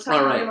 What a time All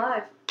to right. be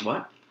alive.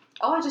 What?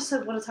 Oh, I just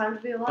said, what a time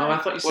to be alive. Oh, I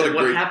thought you What said a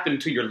what great- happened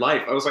to your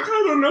life. I was like,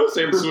 I don't know,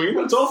 Sam Sween.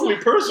 That's awfully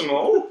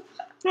personal.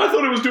 I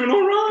thought it was doing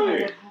all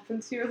right. What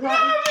happened to your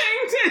life?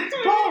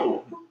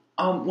 Bo!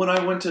 When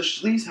I went to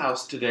Schlee's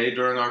house today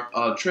during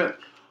our trip,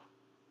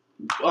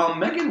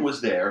 Megan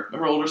was there,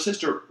 her older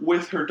sister,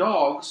 with her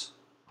dogs.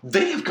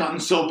 They have gotten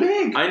so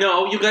big. I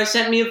know. You guys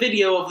sent me a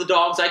video of the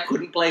dogs I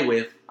couldn't play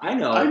with. I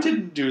know. I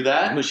didn't do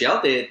that. Michelle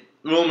did.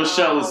 Well,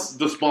 Michelle is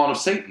the spawn of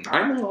Satan.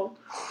 I know.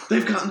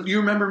 They've gotten. You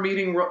remember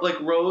meeting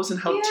Rose and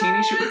how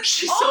teeny she was?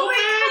 She's so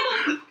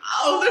big.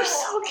 Oh, they're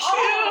so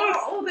cute.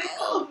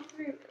 Oh,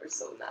 they're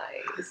so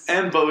nice.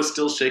 And Bo is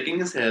still shaking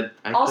his head.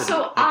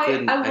 Also, I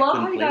love how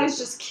couldn't you play guys with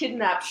just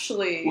kidnapped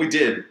Shlee. We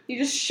did. You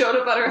just showed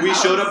up at her house. We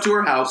showed up to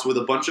her house with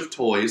a bunch of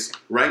toys,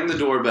 rang the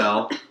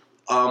doorbell,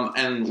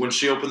 and when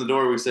she opened the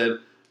door, we said,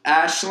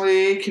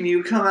 "Ashley, can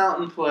you come out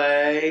and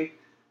play?"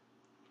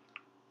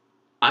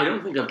 I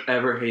don't think I've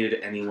ever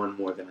hated anyone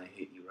more than I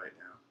hate you right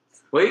now.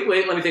 Wait,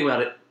 let me think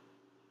about it.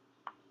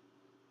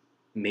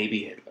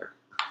 Maybe Hitler.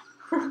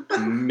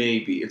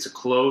 Maybe. It's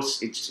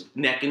it's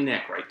neck and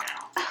neck right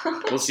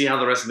now. We'll see how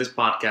the rest of this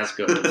podcast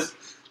goes.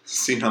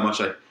 See how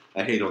much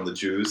I hate on the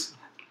Jews.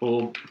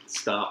 Oh,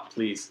 stop,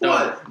 please.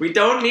 What? No, we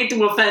don't need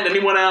to offend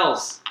anyone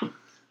else.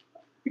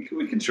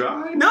 We can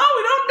try. No,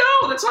 we don't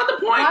know. That's not the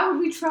point. Why would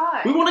we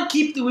try? We want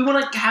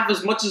to have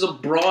as much as a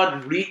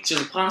broad reach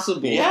as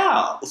possible.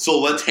 Yeah. So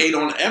let's hate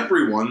on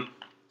everyone,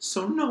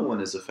 so no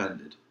one is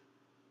offended.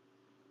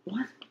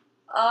 What?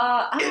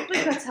 I don't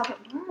think that's how it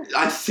works.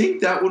 I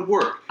think that would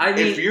work. I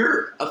mean, if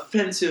you're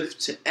offensive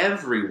to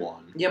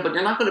everyone, yeah, but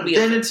you're not going to be.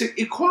 then it's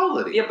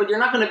equality. Yeah, but you're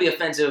not going to be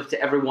offensive to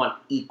everyone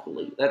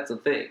equally. That's the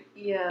thing.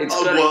 Yeah. It's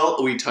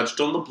Well, we touched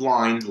on the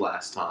blind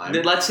last time.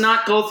 Then let's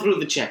not go through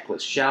the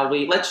checklist, shall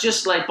we? Let's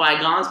just let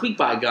bygones be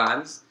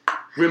bygones.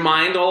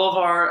 Remind all of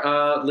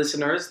our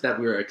listeners that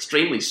we're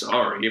extremely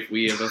sorry if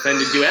we have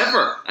offended you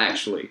ever,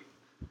 actually.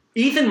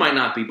 Ethan might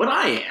not be, but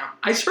I am.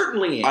 I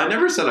certainly am. I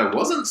never said I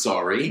wasn't He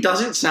sorry.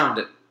 doesn't sound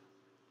it.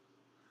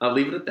 I'll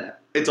leave it at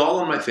that. It's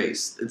all on my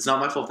face. It's not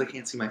my fault they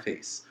can't see my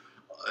face.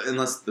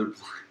 Unless they're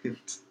blind.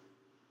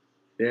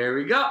 There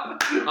we go.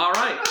 All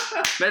right.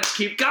 Let's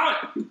keep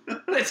going.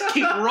 Let's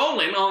keep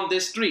rolling on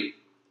this street.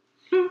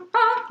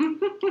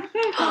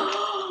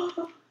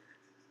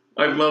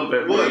 I love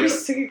that. What? You're video.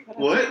 singing that.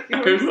 What? You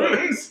I were love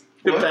singing. it.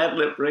 The What? bad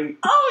lip ring.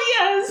 Oh,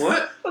 yes. What?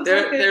 That's my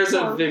There's favorite a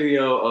song.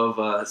 video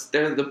of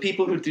they're the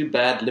people who do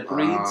bad lip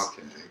reads.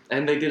 Okay.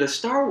 And they did a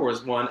Star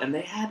Wars one, and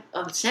they had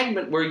a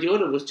segment where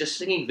Yoda was just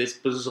singing this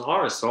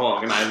bizarre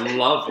song, and I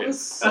love It it. was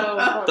so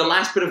funny. The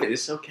last bit of it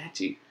is so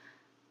catchy.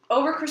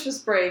 Over Christmas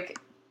break,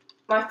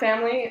 my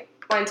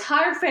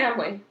entire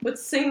family would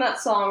sing that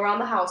song around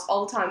the house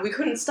all the time. We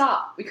couldn't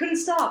stop.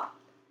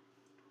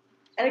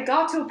 And it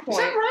got to a point. Is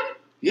that right?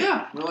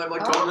 Yeah, we'll have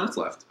like 12 minutes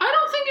left. I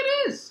don't think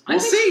it is. We'll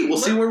see. We'll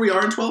see where we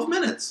are in 12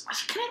 minutes.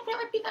 Can it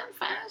really be that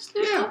fast?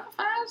 Yeah. That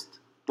fast?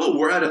 But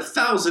we're at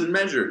 1,000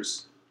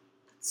 measures.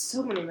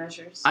 So many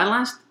measures. I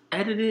last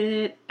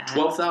edited at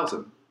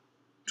 12,000.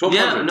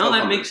 Yeah, no,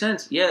 that makes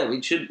sense. Yeah, we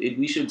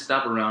should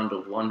stop around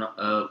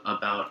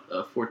about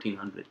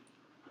 1,400.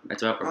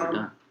 That's about where we're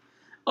done.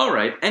 All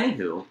right.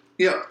 Anywho.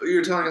 Yeah,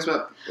 you're telling us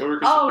about Over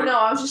Christmas Oh, break? no,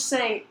 I was just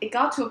saying, it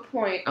got to a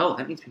point Oh,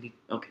 that means we need.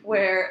 Okay.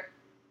 where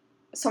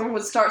someone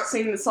would start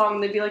singing the song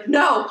and they'd be like,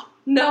 no,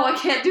 I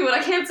can't do it.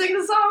 I can't sing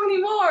the song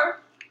anymore.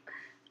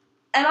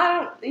 And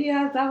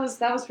that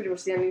was pretty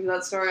much the ending of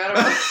that story. I don't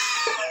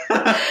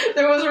know.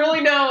 There was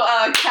really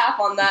no cap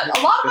on that.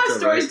 A lot of my That's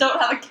stories don't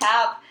have a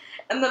cap,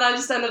 and then I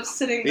just end up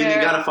sitting You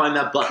there gotta find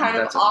that button. kind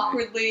of That's all right.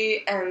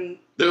 awkwardly and...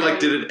 They're like,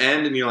 did it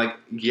end? And you're like,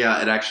 yeah,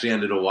 it actually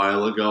ended a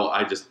while ago.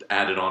 I just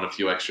added on a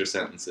few extra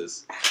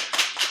sentences.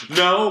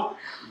 No.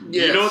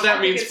 Yes. You know what that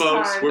I think means, it's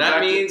folks? time. We're That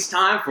back to- means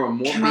time for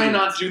more. Can I beans.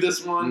 not do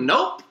this one?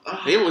 Nope.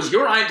 Ugh. It was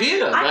your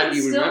idea. I Glad can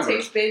you still remember.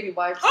 taste baby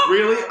wipes.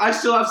 Really? I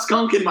still have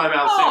skunk in my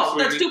mouth. Oh, Sam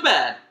that's Sweeney. too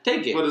bad.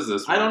 Take it. What is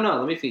this I don't one? know.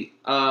 Let me see.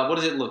 What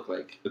does it look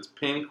like? It's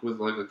pink with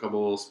like a couple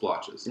little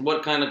splotches.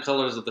 What kind of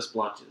colors are the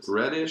splotches?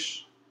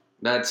 Reddish.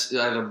 That's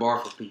either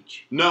barf or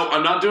peach. No,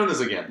 I'm not doing this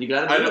again. You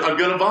gotta do it. I'm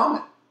gonna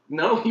vomit.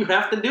 No, you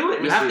have to do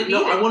it. You have to eat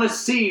No, it. I want to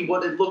see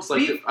what it looks like.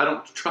 Beef. I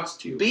don't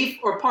trust you. Beef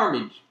or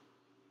parmage?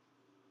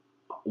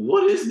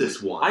 What is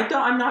this one?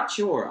 I'm not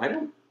sure. I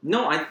don't.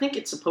 No, I think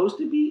it's supposed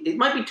to be. It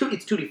might be.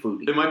 It's tutti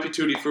frutti. It might be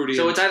Tutti Frutti.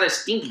 So it's either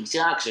stinky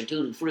socks or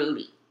tutti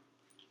frutti.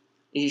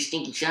 These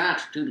stinky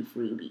socks are tutti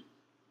frutti.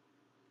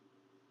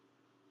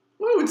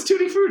 Oh, it's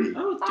Tutti Frutti.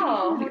 Oh, it's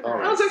Oh, tutti frutti. All That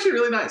right. was actually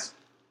really nice.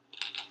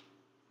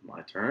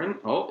 My turn.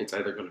 Oh, it's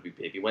either going to be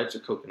baby wipes or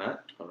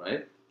coconut. All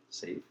right.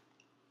 Save.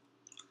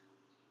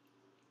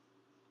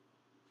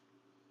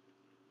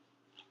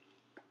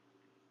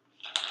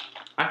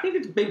 I think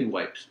it's baby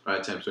wipes. All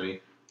right, Sam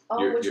Sweeney.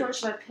 Oh, which You're- one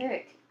should I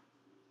pick?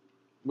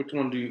 Which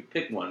one do you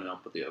pick one and I'll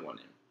put the other one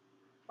in?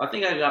 I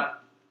think I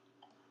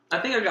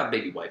got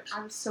baby wipes.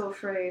 I'm so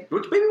afraid.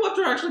 Which baby wipes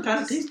are actually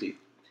kind of tasty.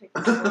 Pick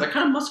this one. They're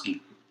kind of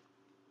musky.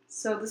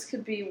 So this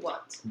could be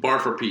what? Bar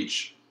for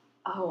Peach.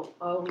 Oh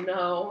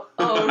no.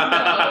 Oh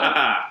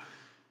no.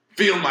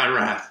 Feel my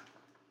wrath.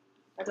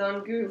 I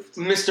done goofed.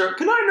 Mister,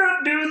 can I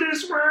not do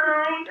this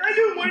round? I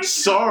don't want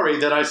Sorry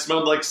that I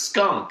smelled like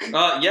skunk.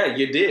 Yeah,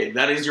 you did.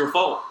 That is your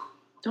fault.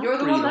 Don't You're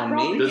the breathe one that on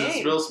brought me. the Does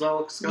it game.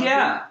 smell like skunk?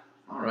 Yeah.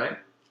 All right.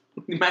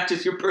 It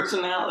matches your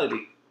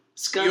personality.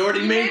 Skunk. You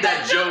already You made made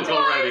that that joke joke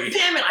already.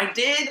 Damn it, I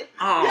did.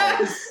 Oh.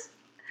 Yes.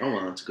 Oh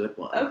well, that's a good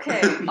one.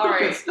 Okay. All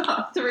right. It's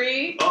not.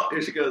 3, Oh,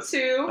 here she goes.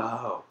 2,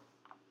 Oh.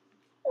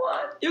 1.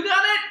 You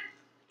got it.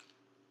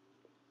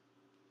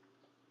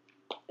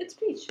 It's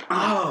peach.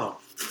 Oh,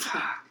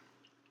 fuck.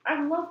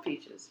 I love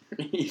peaches.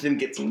 Ethan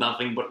gets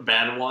nothing but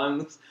bad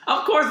ones.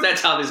 Of course,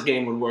 that's how this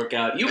game would work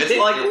out. You It's picked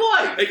like it.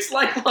 life. It's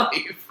like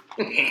life.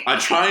 I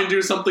try and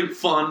do something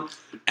fun,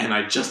 and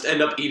I just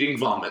end up eating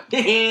vomit.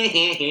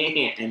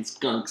 And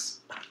skunks.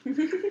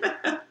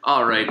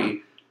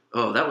 Alrighty.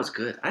 Oh, that was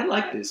good. I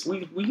like this.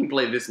 We can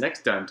play this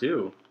next time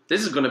too.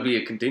 This is going to be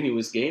a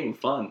continuous game of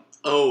fun.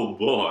 Oh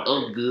boy.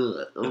 Oh,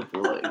 good. Oh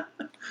boy.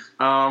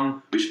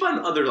 We should find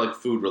other like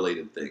food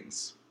related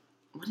things.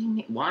 What do you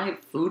mean? Why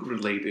food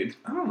related?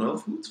 I don't know.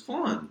 Food's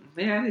fun.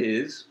 Yeah, it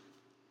is.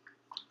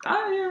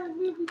 Yeah,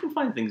 we can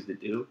find things to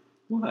do.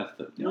 We'll have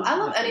to. I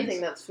love anything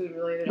that's food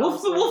related.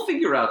 honestly. We'll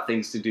figure out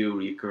things to do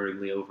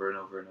recurringly over and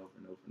over and over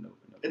and over and over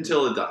and over.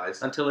 Until it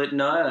dies. Until it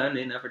never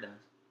dies.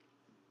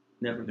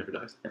 Never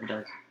dies. Never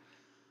dies.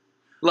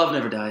 Love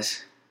never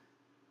dies.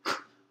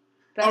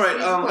 Best All right.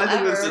 musical I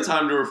think this ever. is the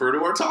time to refer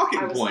to our talking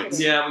I was points.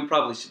 thinking- Yeah, we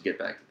probably should get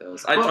back to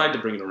those. I Bo- tried to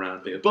bring it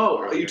around.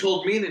 Bo, earlier. you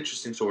told me an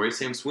interesting story.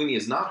 Sam Sweeney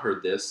has not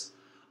heard this.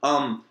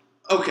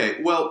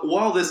 Okay, well,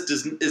 while this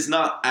is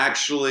not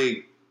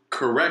actually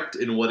correct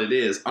in what it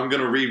is, I'm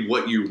going to read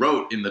what you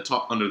wrote in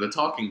the under the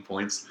talking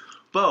points.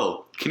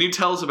 Bo, can you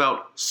tell us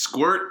about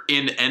squirt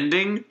in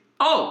ending?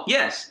 Oh,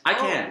 yes, I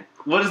can.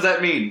 What does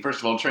that mean? First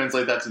of all,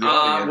 translate that to the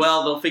audience.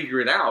 Well, they'll figure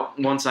it out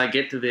once I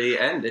get to the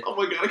end. Oh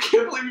my god, I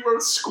can't believe you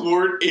wrote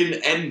squirt in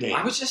ending.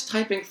 I was just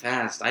typing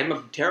fast. I'm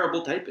a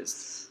terrible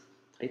typist.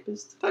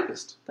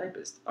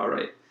 Typist. All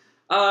right.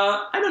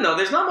 I don't know.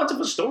 There's not much of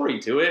a story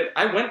to it.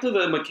 I went to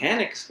the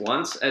mechanics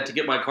once to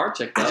get my car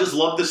checked out. I just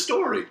love the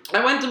story.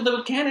 I went to the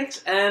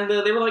mechanics, and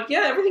they were like,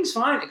 yeah, everything's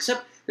fine,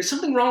 except there's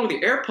something wrong with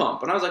the air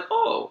pump. And I was like,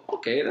 oh,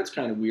 okay, that's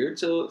kind of weird.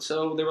 So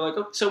they were like,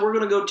 oh, so we're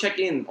going to go check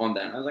in on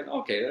that. And I was like,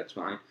 okay, that's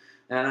fine.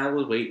 And I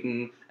was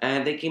waiting,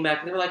 and they came back,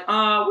 and they were like,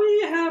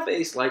 we have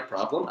a slight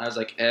problem. I was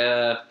like,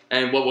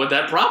 and what would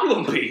that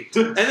problem be?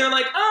 And they're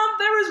like,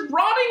 there is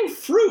rotting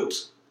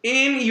fruit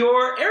in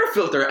your air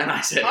filter. And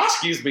I said,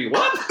 excuse me,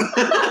 what?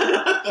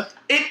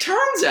 It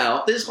turns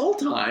out, this whole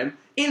time,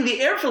 in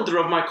the air filter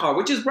of my car,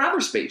 which is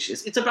rather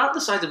spacious, it's about the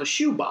size of a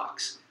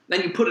shoebox.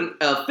 Then you put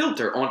a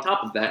filter on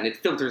top of that, and it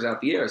filters out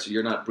the air, so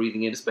you're not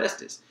breathing in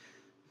asbestos.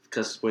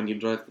 Because when you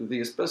drive through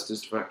the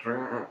asbestos factory...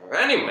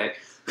 Anyway...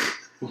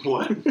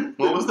 What?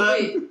 What was that?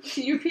 Wait,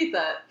 can you repeat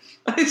that?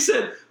 I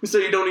said, so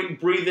you don't even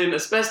breathe in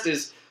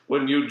asbestos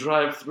when you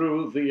drive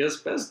through the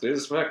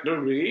asbestos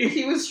factory.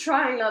 He was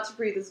trying not to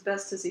breathe as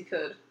best as he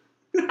could.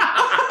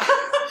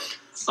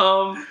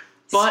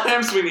 But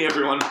Sam Sweeney,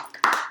 everyone.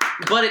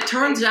 But it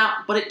turns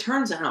out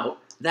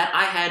that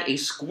I had a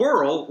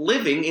squirrel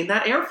living in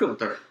that air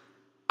filter.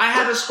 I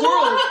had a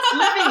squirrel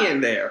living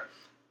in there.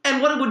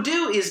 And what it would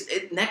do is,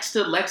 next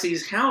to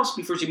Lexi's house,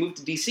 before she moved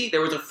to DC,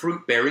 there was a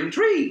fruit-bearing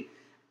tree.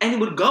 And it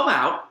would go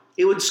out,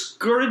 it would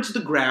scourge the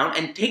ground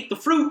and take the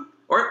fruit,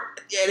 and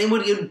it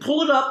would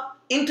pull it up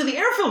into the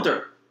air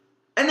filter.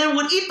 And then it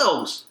would eat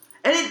those.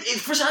 And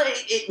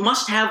it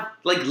must have,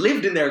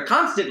 lived in there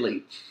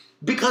constantly.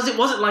 Because it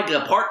wasn't like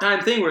a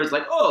part-time thing where it's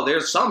like, oh,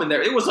 there's some in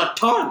there. It was a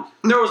ton.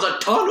 There was a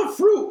ton of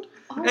fruit.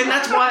 Oh And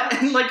that's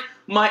why,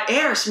 my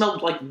air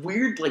smelled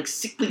weird,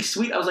 sickly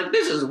sweet. I was like,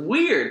 this is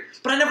weird.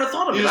 But I never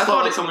thought of You it. just I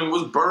thought thought something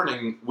was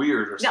burning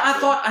weird or something. Yeah,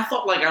 I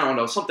thought I don't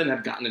know, something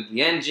had gotten into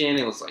the engine.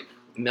 It was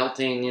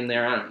melting in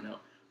there. I don't know.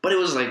 But it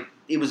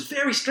was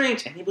very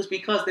strange. And it was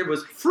because there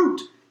was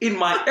fruit in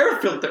my air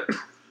filter.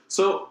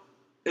 So,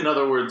 in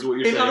other words, what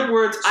you're saying... In other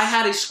words, I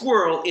had a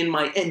squirrel in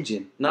my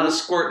engine, not a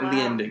squirt in the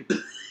Wow. ending.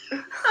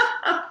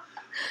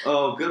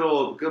 Oh, good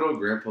old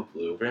Grandpa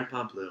Blue.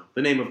 Grandpa Blue,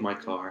 the name of my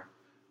car.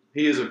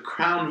 He is a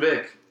Crown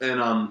Vic,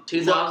 and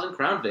 2000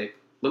 Crown Vic.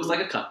 Looks like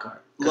a cup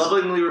car.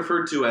 lovingly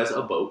referred to as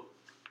a boat.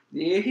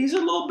 Yeah, he's a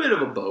little bit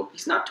of a boat.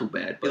 He's not too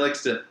bad. He But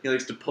likes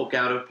to poke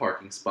out of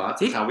parking spots.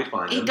 That's how we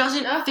find he him.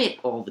 doesn't fit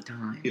all the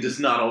time. He does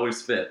not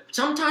always fit.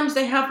 Sometimes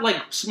they have, like,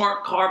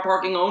 smart car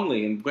parking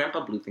only, and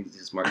Grandpa Blue thinks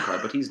he's a smart car,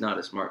 but he's not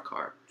a smart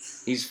car.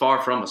 He's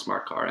far from a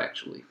smart car,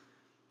 actually.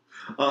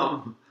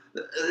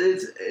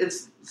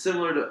 It's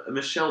similar to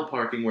Michelle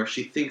parking, where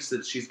she thinks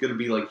that she's going to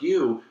be like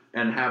you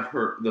and have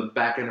the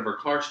back end of her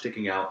car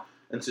sticking out,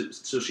 and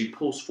so she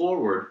pulls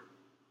forward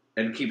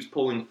and keeps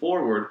pulling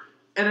forward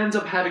and ends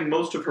up having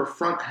most of her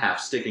front half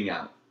sticking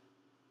out.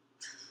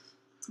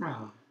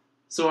 Oh.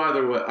 So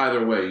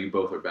either way, you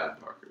both are bad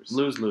parkers.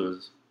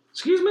 Lose.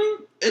 Excuse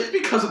me? It's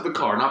because of the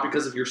car, not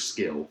because of your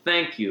skill.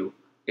 Thank you.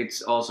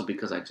 It's also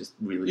because I just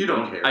really You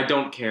don't care. I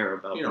don't care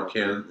about You don't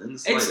parking. care in the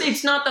slightest.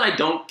 It's not that I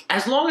don't.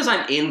 As long as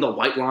I'm in the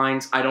white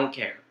lines, I don't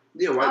care.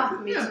 Yeah, right.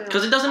 Me too.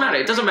 Because it doesn't matter.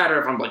 It doesn't matter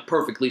if I'm like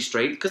perfectly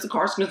straight, because the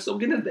car's gonna still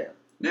get in there.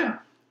 Yeah.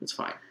 It's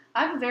fine.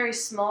 I have a very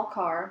small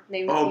car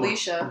named Oh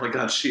Felicia. my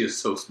god, she is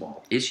so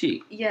small. Is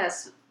she?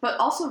 Yes, but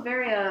also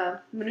very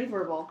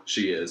maneuverable.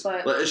 She is.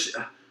 But-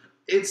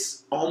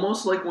 It's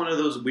almost like one of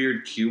those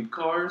weird cube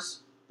cars,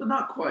 but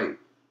not quite.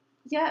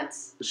 Yeah,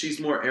 it's She's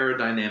more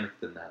aerodynamic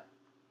than that.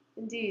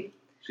 indeed.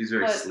 She's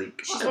very But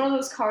sleek. She's one of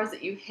those cars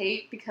that you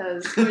hate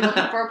because you're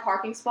looking for a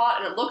parking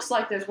spot and it looks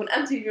like there's one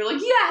empty and you're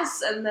like,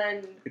 yes! And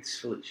then, It's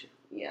Felicia.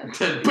 yeah.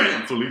 Then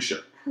bam,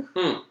 Felicia.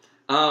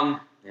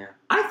 Yeah.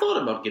 I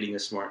thought about getting a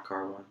smart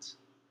car once.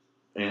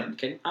 And?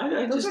 Okay.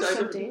 I Those just. are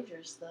so I,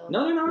 dangerous, though.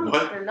 no, they're not.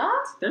 What? They're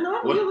not? They're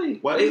not What? really.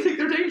 Why do you think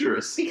they're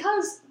dangerous?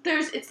 Because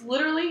it's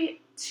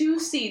literally 2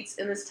 seats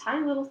in this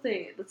tiny little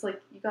thing. It's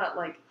like, you got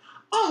like,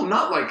 Oh,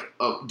 not like.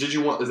 Did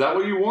you want? Is that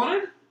what you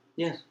wanted?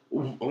 Yes.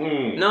 Ooh.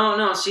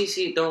 No.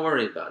 See. Don't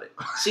worry about it.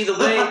 See the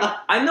way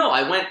I know.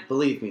 I went.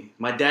 Believe me,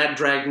 my dad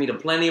dragged me to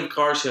plenty of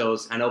car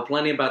shows. I know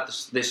plenty about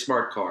this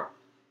smart car.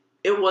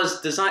 It was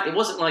designed. It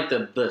wasn't like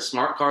the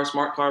smart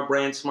car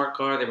brand smart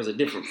car. There was a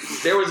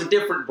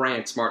different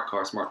brand smart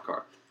car.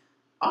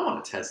 I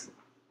want a Tesla.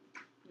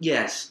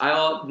 Yes,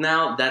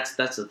 now that's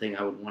the thing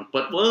I would want.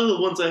 But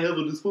once I have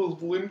a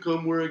disposable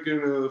income where I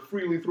can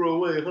freely throw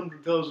away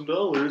 $100,000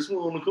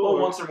 on a car. Well,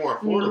 once they're more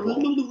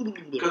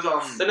affordable.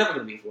 Because they're never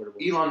going to be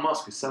affordable. Elon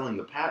Musk is selling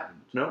the patent.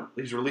 No,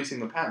 he's releasing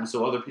the patent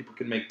so other people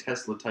can make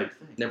Tesla type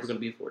things. Never going to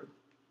be affordable.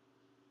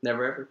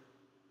 Never ever.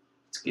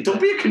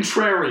 Don't be a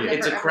contrarian.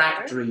 It's a Never, crack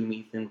ever. dream,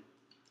 Ethan.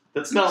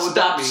 That's not what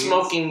Stop that means.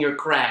 smoking your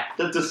crack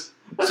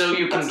so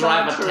you can that's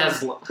drive not a term.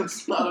 Tesla.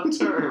 That's not a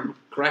term.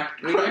 Crack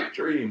dream. Crack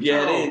dream.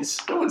 Yeah, No. it is.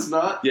 No, it's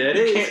not. Yeah, it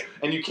You is. can't-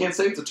 and you can't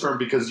say it's a term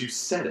because you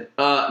said it.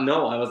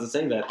 No, I wasn't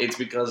saying that. It's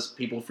because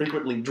people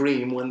frequently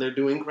dream when they're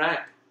doing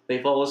crack.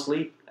 They fall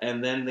asleep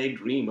and then they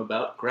dream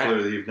about crack.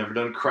 Clearly, you've never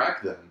done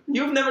crack then.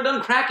 You've never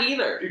done crack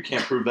either. You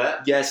can't prove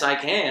that. Yes, I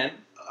can.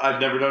 I've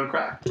never done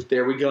crack.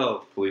 There we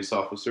go. Police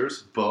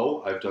officers,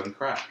 Bo, I've done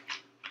crack.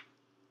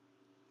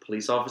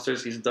 Police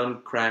officers, he's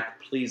done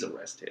crack. Please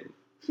arrest him.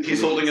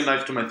 He's holding a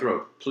knife to my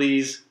throat.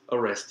 Please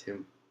arrest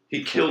him.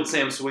 He killed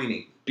Sam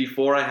Sweeney.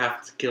 Before I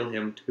have to kill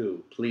him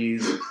too.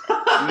 Please.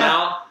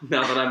 now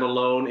that I'm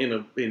alone in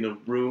a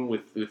room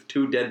with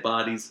 2 dead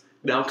bodies,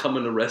 now come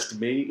and arrest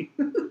me.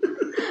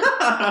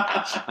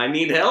 I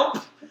need help.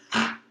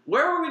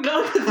 Where are we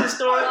going with this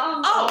story?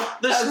 Oh,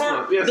 the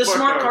Tesla.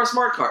 Yeah,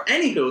 smart car.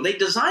 Anywho, they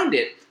designed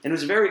it, and it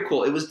was very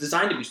cool. It was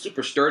designed to be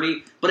super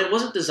sturdy, but it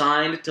wasn't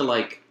designed to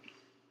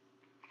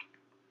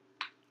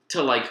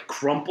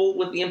crumple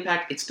with the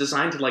impact. It's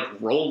designed to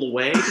roll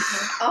away.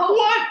 Oh.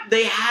 What?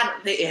 They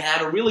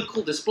had a really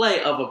cool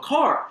display of a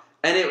car,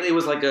 and it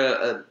was like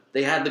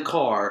they had the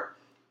car,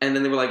 and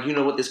then they were like, you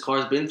know what this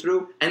car's been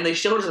through? And they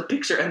showed us a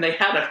picture, and they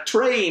had a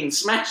train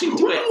smash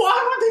into it.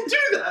 Why would they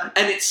do that?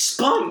 And it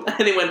spun,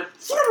 and it went,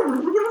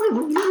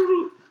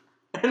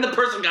 and the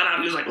person got out,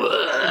 and he was like,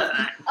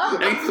 "Ugh,"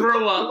 and he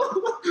threw up.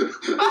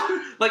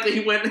 Like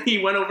he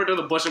went over to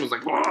the bush and was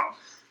like, "Ugh."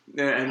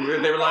 And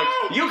they were like,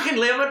 you can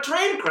live a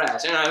train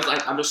crash. And I was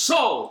like, I'm just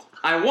sold.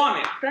 I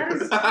want it. That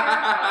is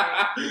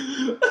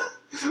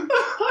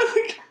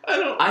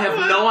terrifying. I have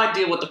no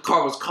idea what the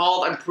car was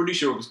called. I'm pretty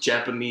sure it was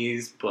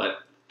Japanese,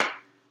 but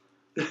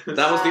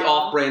that was the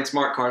off-brand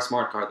smart car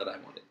that I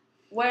wanted.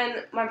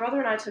 When my brother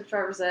and I took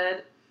driver's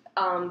ed,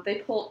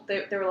 they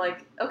were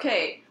like,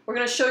 okay, we're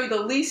going to show you the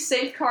least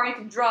safe car you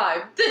can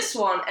drive. This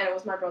one. And it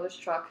was my brother's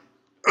truck.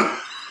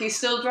 He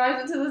still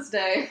drives it to this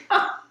day.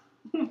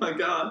 Oh my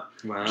god.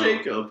 Wow.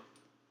 Jacob.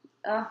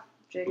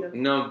 Jacob.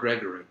 No,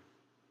 Gregory.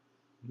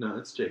 No,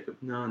 it's Jacob.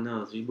 No,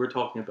 we're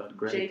talking about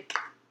Greg. Jake.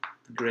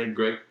 Greg,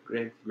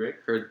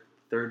 her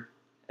 3rd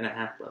and a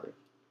half brother.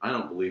 I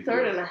don't believe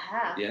 3rd you. and a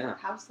half. Yeah.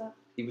 How's that?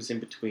 He was in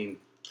between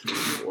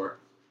 4.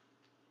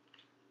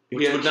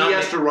 He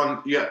has to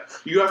run. Yeah,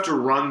 you have to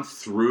run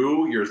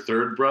through your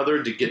 3rd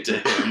brother to get to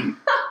him.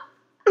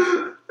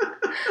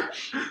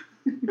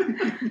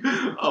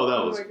 Oh,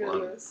 that was my fun.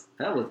 goodness.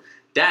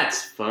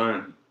 That's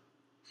fun.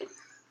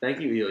 Thank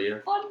you,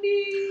 Ilya.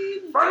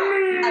 Funny.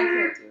 I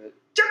can't do it.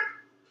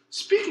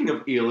 Speaking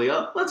of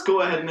Elia, let's go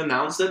ahead and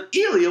announce that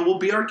Elia will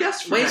be our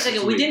guest for Wait a next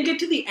second, week. we didn't get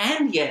to the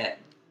end yet.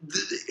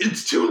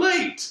 It's too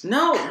late.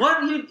 No,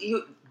 what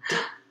you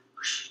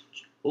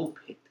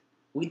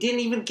We didn't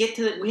even get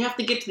to we have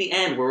to get to the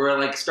end where we're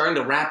like starting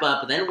to wrap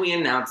up, and then we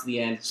announce the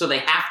end, so they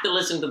have to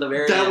listen to the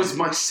very end. That was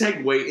my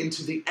segue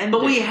into the end.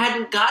 But we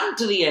hadn't gotten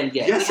to the end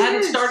yet. Yes, we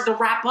hadn't it is. started to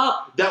wrap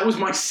up. That was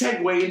my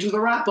segue into the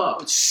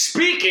wrap-up.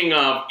 Speaking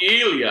of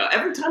Ilya,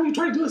 every time you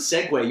try to do a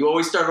segue, you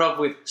always start off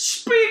with,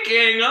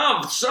 speaking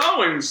of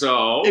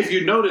so-and-so. If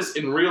you notice,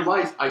 in real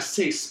life, I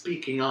say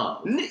speaking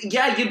of.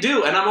 Yeah, you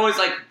do, and I'm always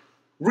like,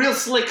 real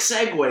slick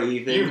segue,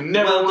 Ethan. You've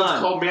never Well once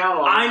done. called me out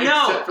on I it,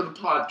 know. except for the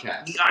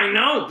podcast. I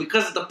know,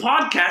 because the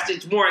podcast,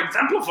 it's more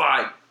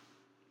exemplified.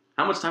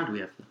 How much time do we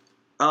have?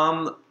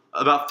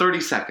 About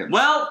 30 seconds.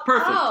 Well,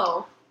 perfect.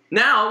 Oh.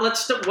 Now, let's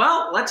start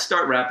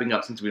wrapping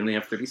up since we only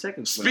have 30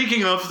 seconds left.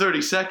 Speaking of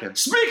 30 seconds.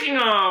 Speaking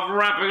of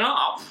wrapping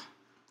up.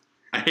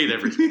 I hate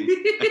everything.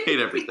 I hate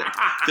everything.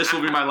 This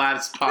will be my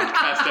last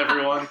podcast,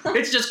 everyone.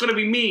 It's just going to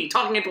be me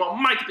talking into a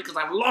mic because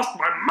I've lost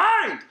my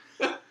mind.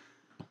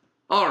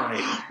 All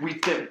right.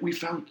 We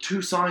found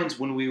 2 signs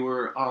when we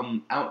were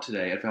out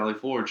today at Valley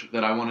Forge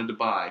that I wanted to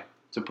buy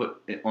to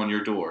put it on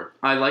your door.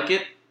 I like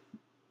it.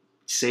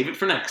 Save it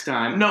for next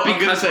time. No, I'm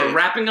because gonna say, we're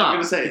wrapping up. I'm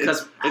going to say,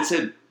 because it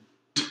said,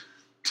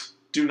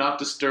 do not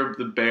disturb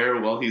the bear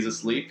while he's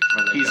asleep.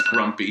 I like He's that.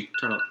 grumpy.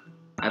 Turn up.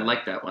 I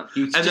like that one.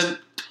 Then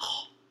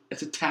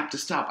it's a tap to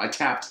stop. I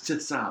tapped to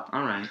stop.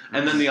 All right.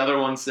 And then the other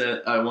one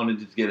said I wanted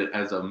to get it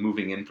as a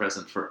moving-in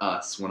present for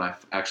us when I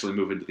actually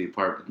move into the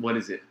apartment. What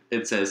is it?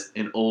 It says,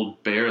 an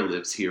old bear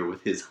lives here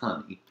with his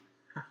honey.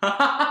 Isn't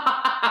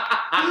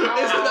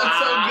that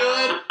so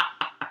good?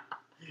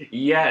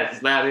 Yes,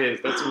 that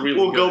is. That's really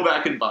We'll good. go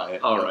back and buy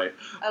it. All right.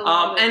 I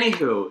love it.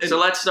 Anywho, so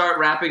let's start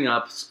wrapping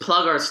up.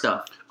 Plug our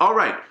stuff. All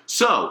right.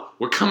 So,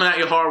 we're coming at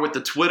you hard with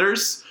the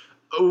Twitters.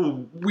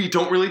 Oh, we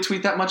don't really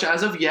tweet that much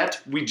as of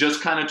yet. We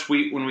just kind of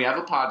tweet when we have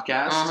a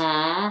podcast.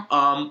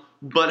 Uh-huh.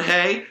 But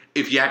hey,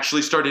 if you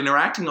actually start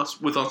interacting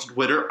with us on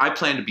Twitter, I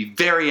plan to be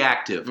very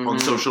active on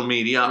social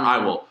media. I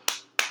will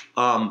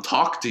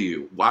talk to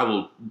you. I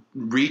will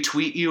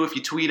retweet you if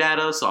you tweet at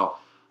us. I'll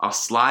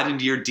slide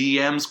into your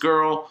DMs,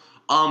 girl.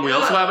 We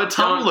also have a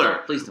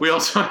Tumblr. Please don't. We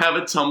also have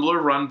a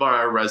Tumblr run by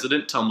our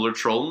resident Tumblr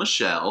troll,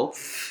 Michelle.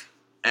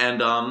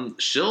 And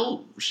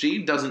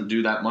she doesn't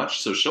do that much,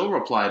 so she'll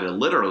reply to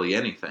literally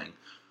anything.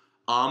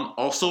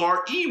 Also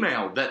our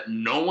email that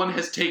no one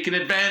has taken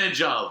advantage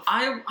of.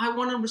 I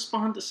want to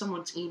respond to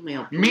someone's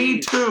email. Please. Me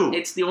too.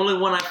 It's the only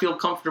one I feel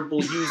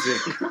comfortable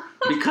using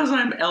because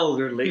I'm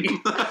elderly.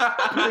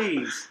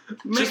 Please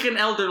make an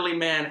elderly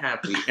man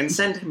happy and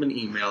send him an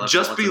email.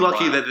 Just be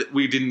lucky that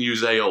we didn't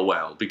use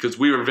AOL because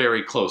we were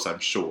very close, I'm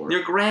sure.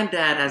 Your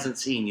granddad hasn't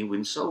seen you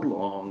in so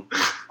long.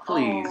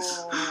 Please.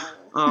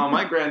 Oh,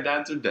 my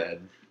granddads are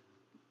dead.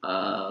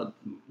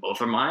 Both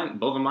of mine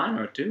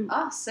are too.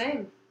 Ah,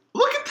 same.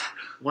 Look at that.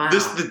 Wow.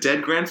 This is the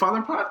Dead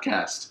Grandfather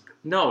podcast.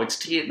 No, it's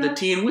the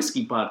Tea and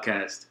Whiskey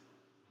podcast.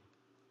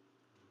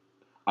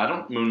 I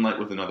don't moonlight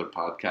with another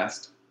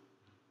podcast.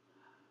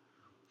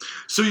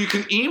 So you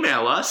can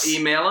email us.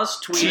 Email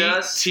us, tweet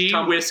us.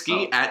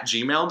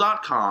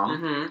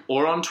 teawhiskey@gmail.com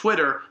or on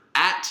Twitter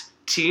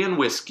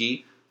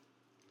 @teaandwhiskey.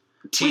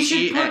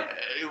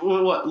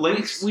 What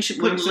links? We should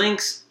put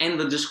links in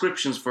the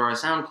descriptions for our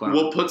SoundCloud.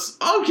 We'll put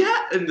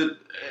in the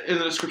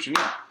description.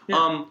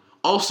 Yeah.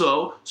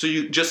 Also, so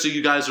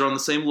you guys are on the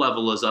same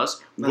level as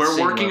us, we're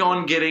working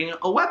on getting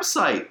a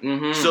website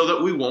so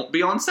that we won't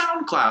be on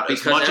SoundCloud.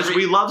 As much as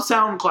we love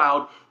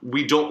SoundCloud,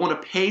 we don't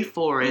want to pay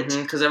for it.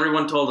 Because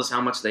everyone told us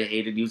how much they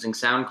hated using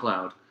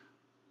SoundCloud.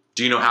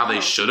 Do you know how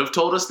they should have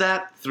told us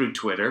that? Through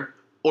Twitter.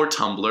 Or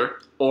Tumblr.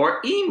 Or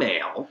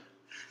email.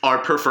 Our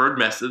preferred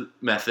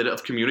method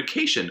of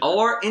communication.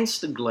 Or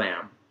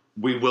Instagram.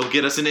 We will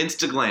get us an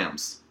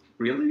Instagrams.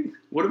 Really?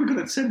 What are we going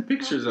to send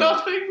pictures of?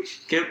 Nothing.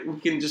 We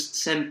can just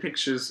send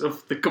pictures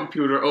of the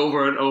computer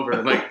over and over.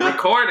 Like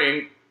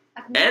recording,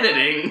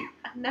 editing,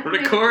 I've never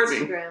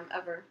recording. made an Instagram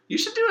ever. You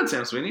should do it,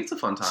 Sam Sweeney. It's a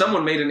fun time.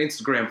 Someone made an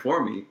Instagram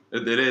for me.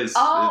 It is.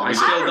 Oh, I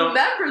still don't-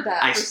 remember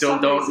that. I for still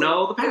some don't reason.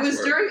 know the It password. was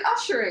during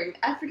ushering.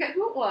 I forget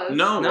who it was.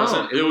 No, it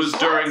wasn't. It was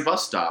What? during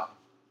bus stop.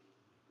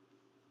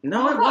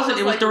 No, I it thought wasn't.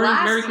 it It was was during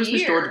last Merry Christmas,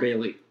 year. George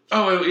Bailey.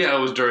 Oh, yeah, it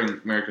was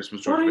during Merry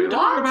Christmas, George What are you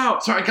Bailey. talking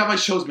about? Sorry, I got my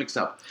shows mixed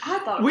up. I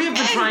thought it We was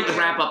have been trying to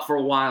January. wrap up for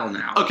a while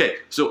now. Okay,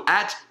 so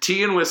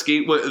 @Tea and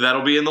Whiskey,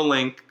 that'll be in the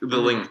link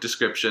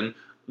description.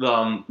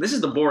 This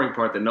is the boring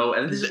part that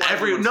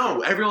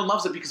everyone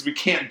loves it because we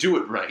can't do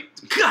it right.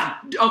 God,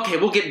 okay,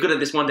 we'll get good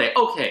at this one day.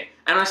 Okay,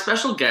 and our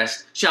special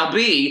guest shall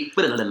be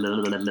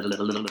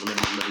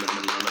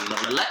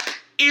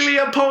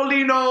Ilya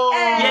Polino!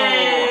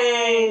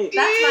 Yay!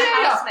 That's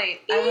my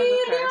housemate. I live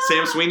with her.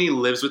 Sam Sweeney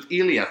lives with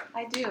Ilya.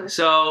 I do.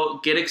 So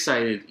get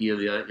excited,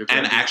 Ilya.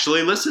 And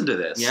actually listen to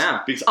this.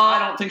 Yeah. Because I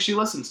don't think she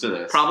listens to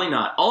this. Probably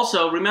not.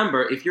 Also,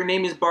 remember, if your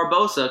name is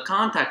Barbossa,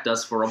 contact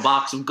us for a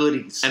box of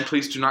goodies. And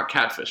please do not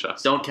catfish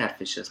us. Don't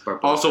catfish us,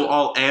 Barbossa. Also,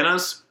 all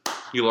Annas,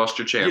 you lost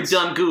your chance. You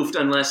done goofed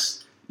unless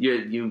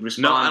you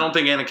respond. No, I don't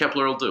think Anna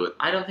Kepler will do it.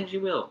 I don't think she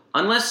will.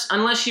 Unless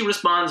she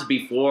responds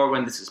before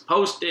when this is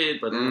posted.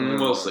 But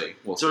We'll see.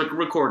 It's a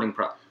recording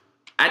problem.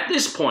 At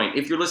this point,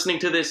 if you're listening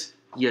to this,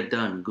 you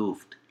done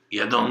goofed.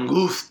 You don't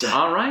gusta.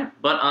 All right,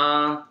 but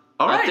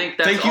All right. I think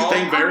that's Thank you. all.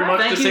 Thank you very much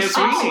Thank to you, Sam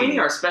Sweet Sweeney. Sweeney,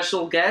 our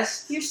special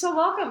guest. You're so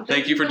welcome.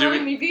 Thank you for letting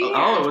doing- me be here.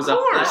 Oh, it was a Of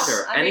course.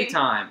 pleasure. I mean,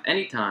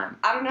 Anytime.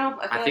 I don't know.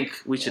 I think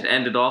we should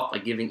end it off by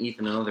giving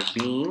Ethan another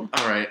bean.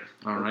 All right.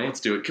 All right. Let's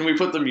do it. Can we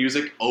put the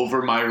music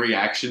over my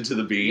reaction to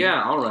the bean?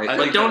 Yeah. All right. I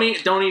But think don't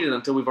eat it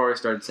until we've already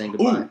started saying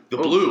goodbye. Ooh, the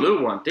blue.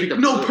 Blue one. Take the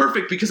No, blue.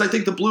 perfect, because I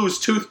think the blue is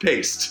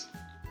toothpaste.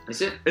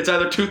 Is it? It's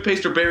either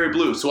toothpaste or berry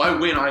blue, so I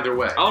win either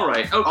way. All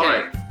right. Okay. All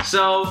right.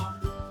 So,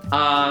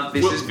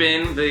 this has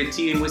been the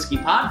Tea and Whiskey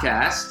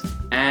Podcast,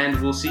 and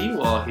we'll see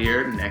you all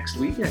here next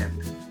weekend.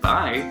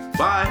 Bye.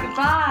 Bye.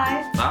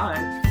 Bye.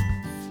 Bye.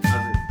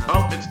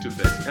 Oh, it's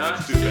toothpaste. No,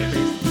 It's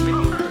toothpaste.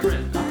 Maybe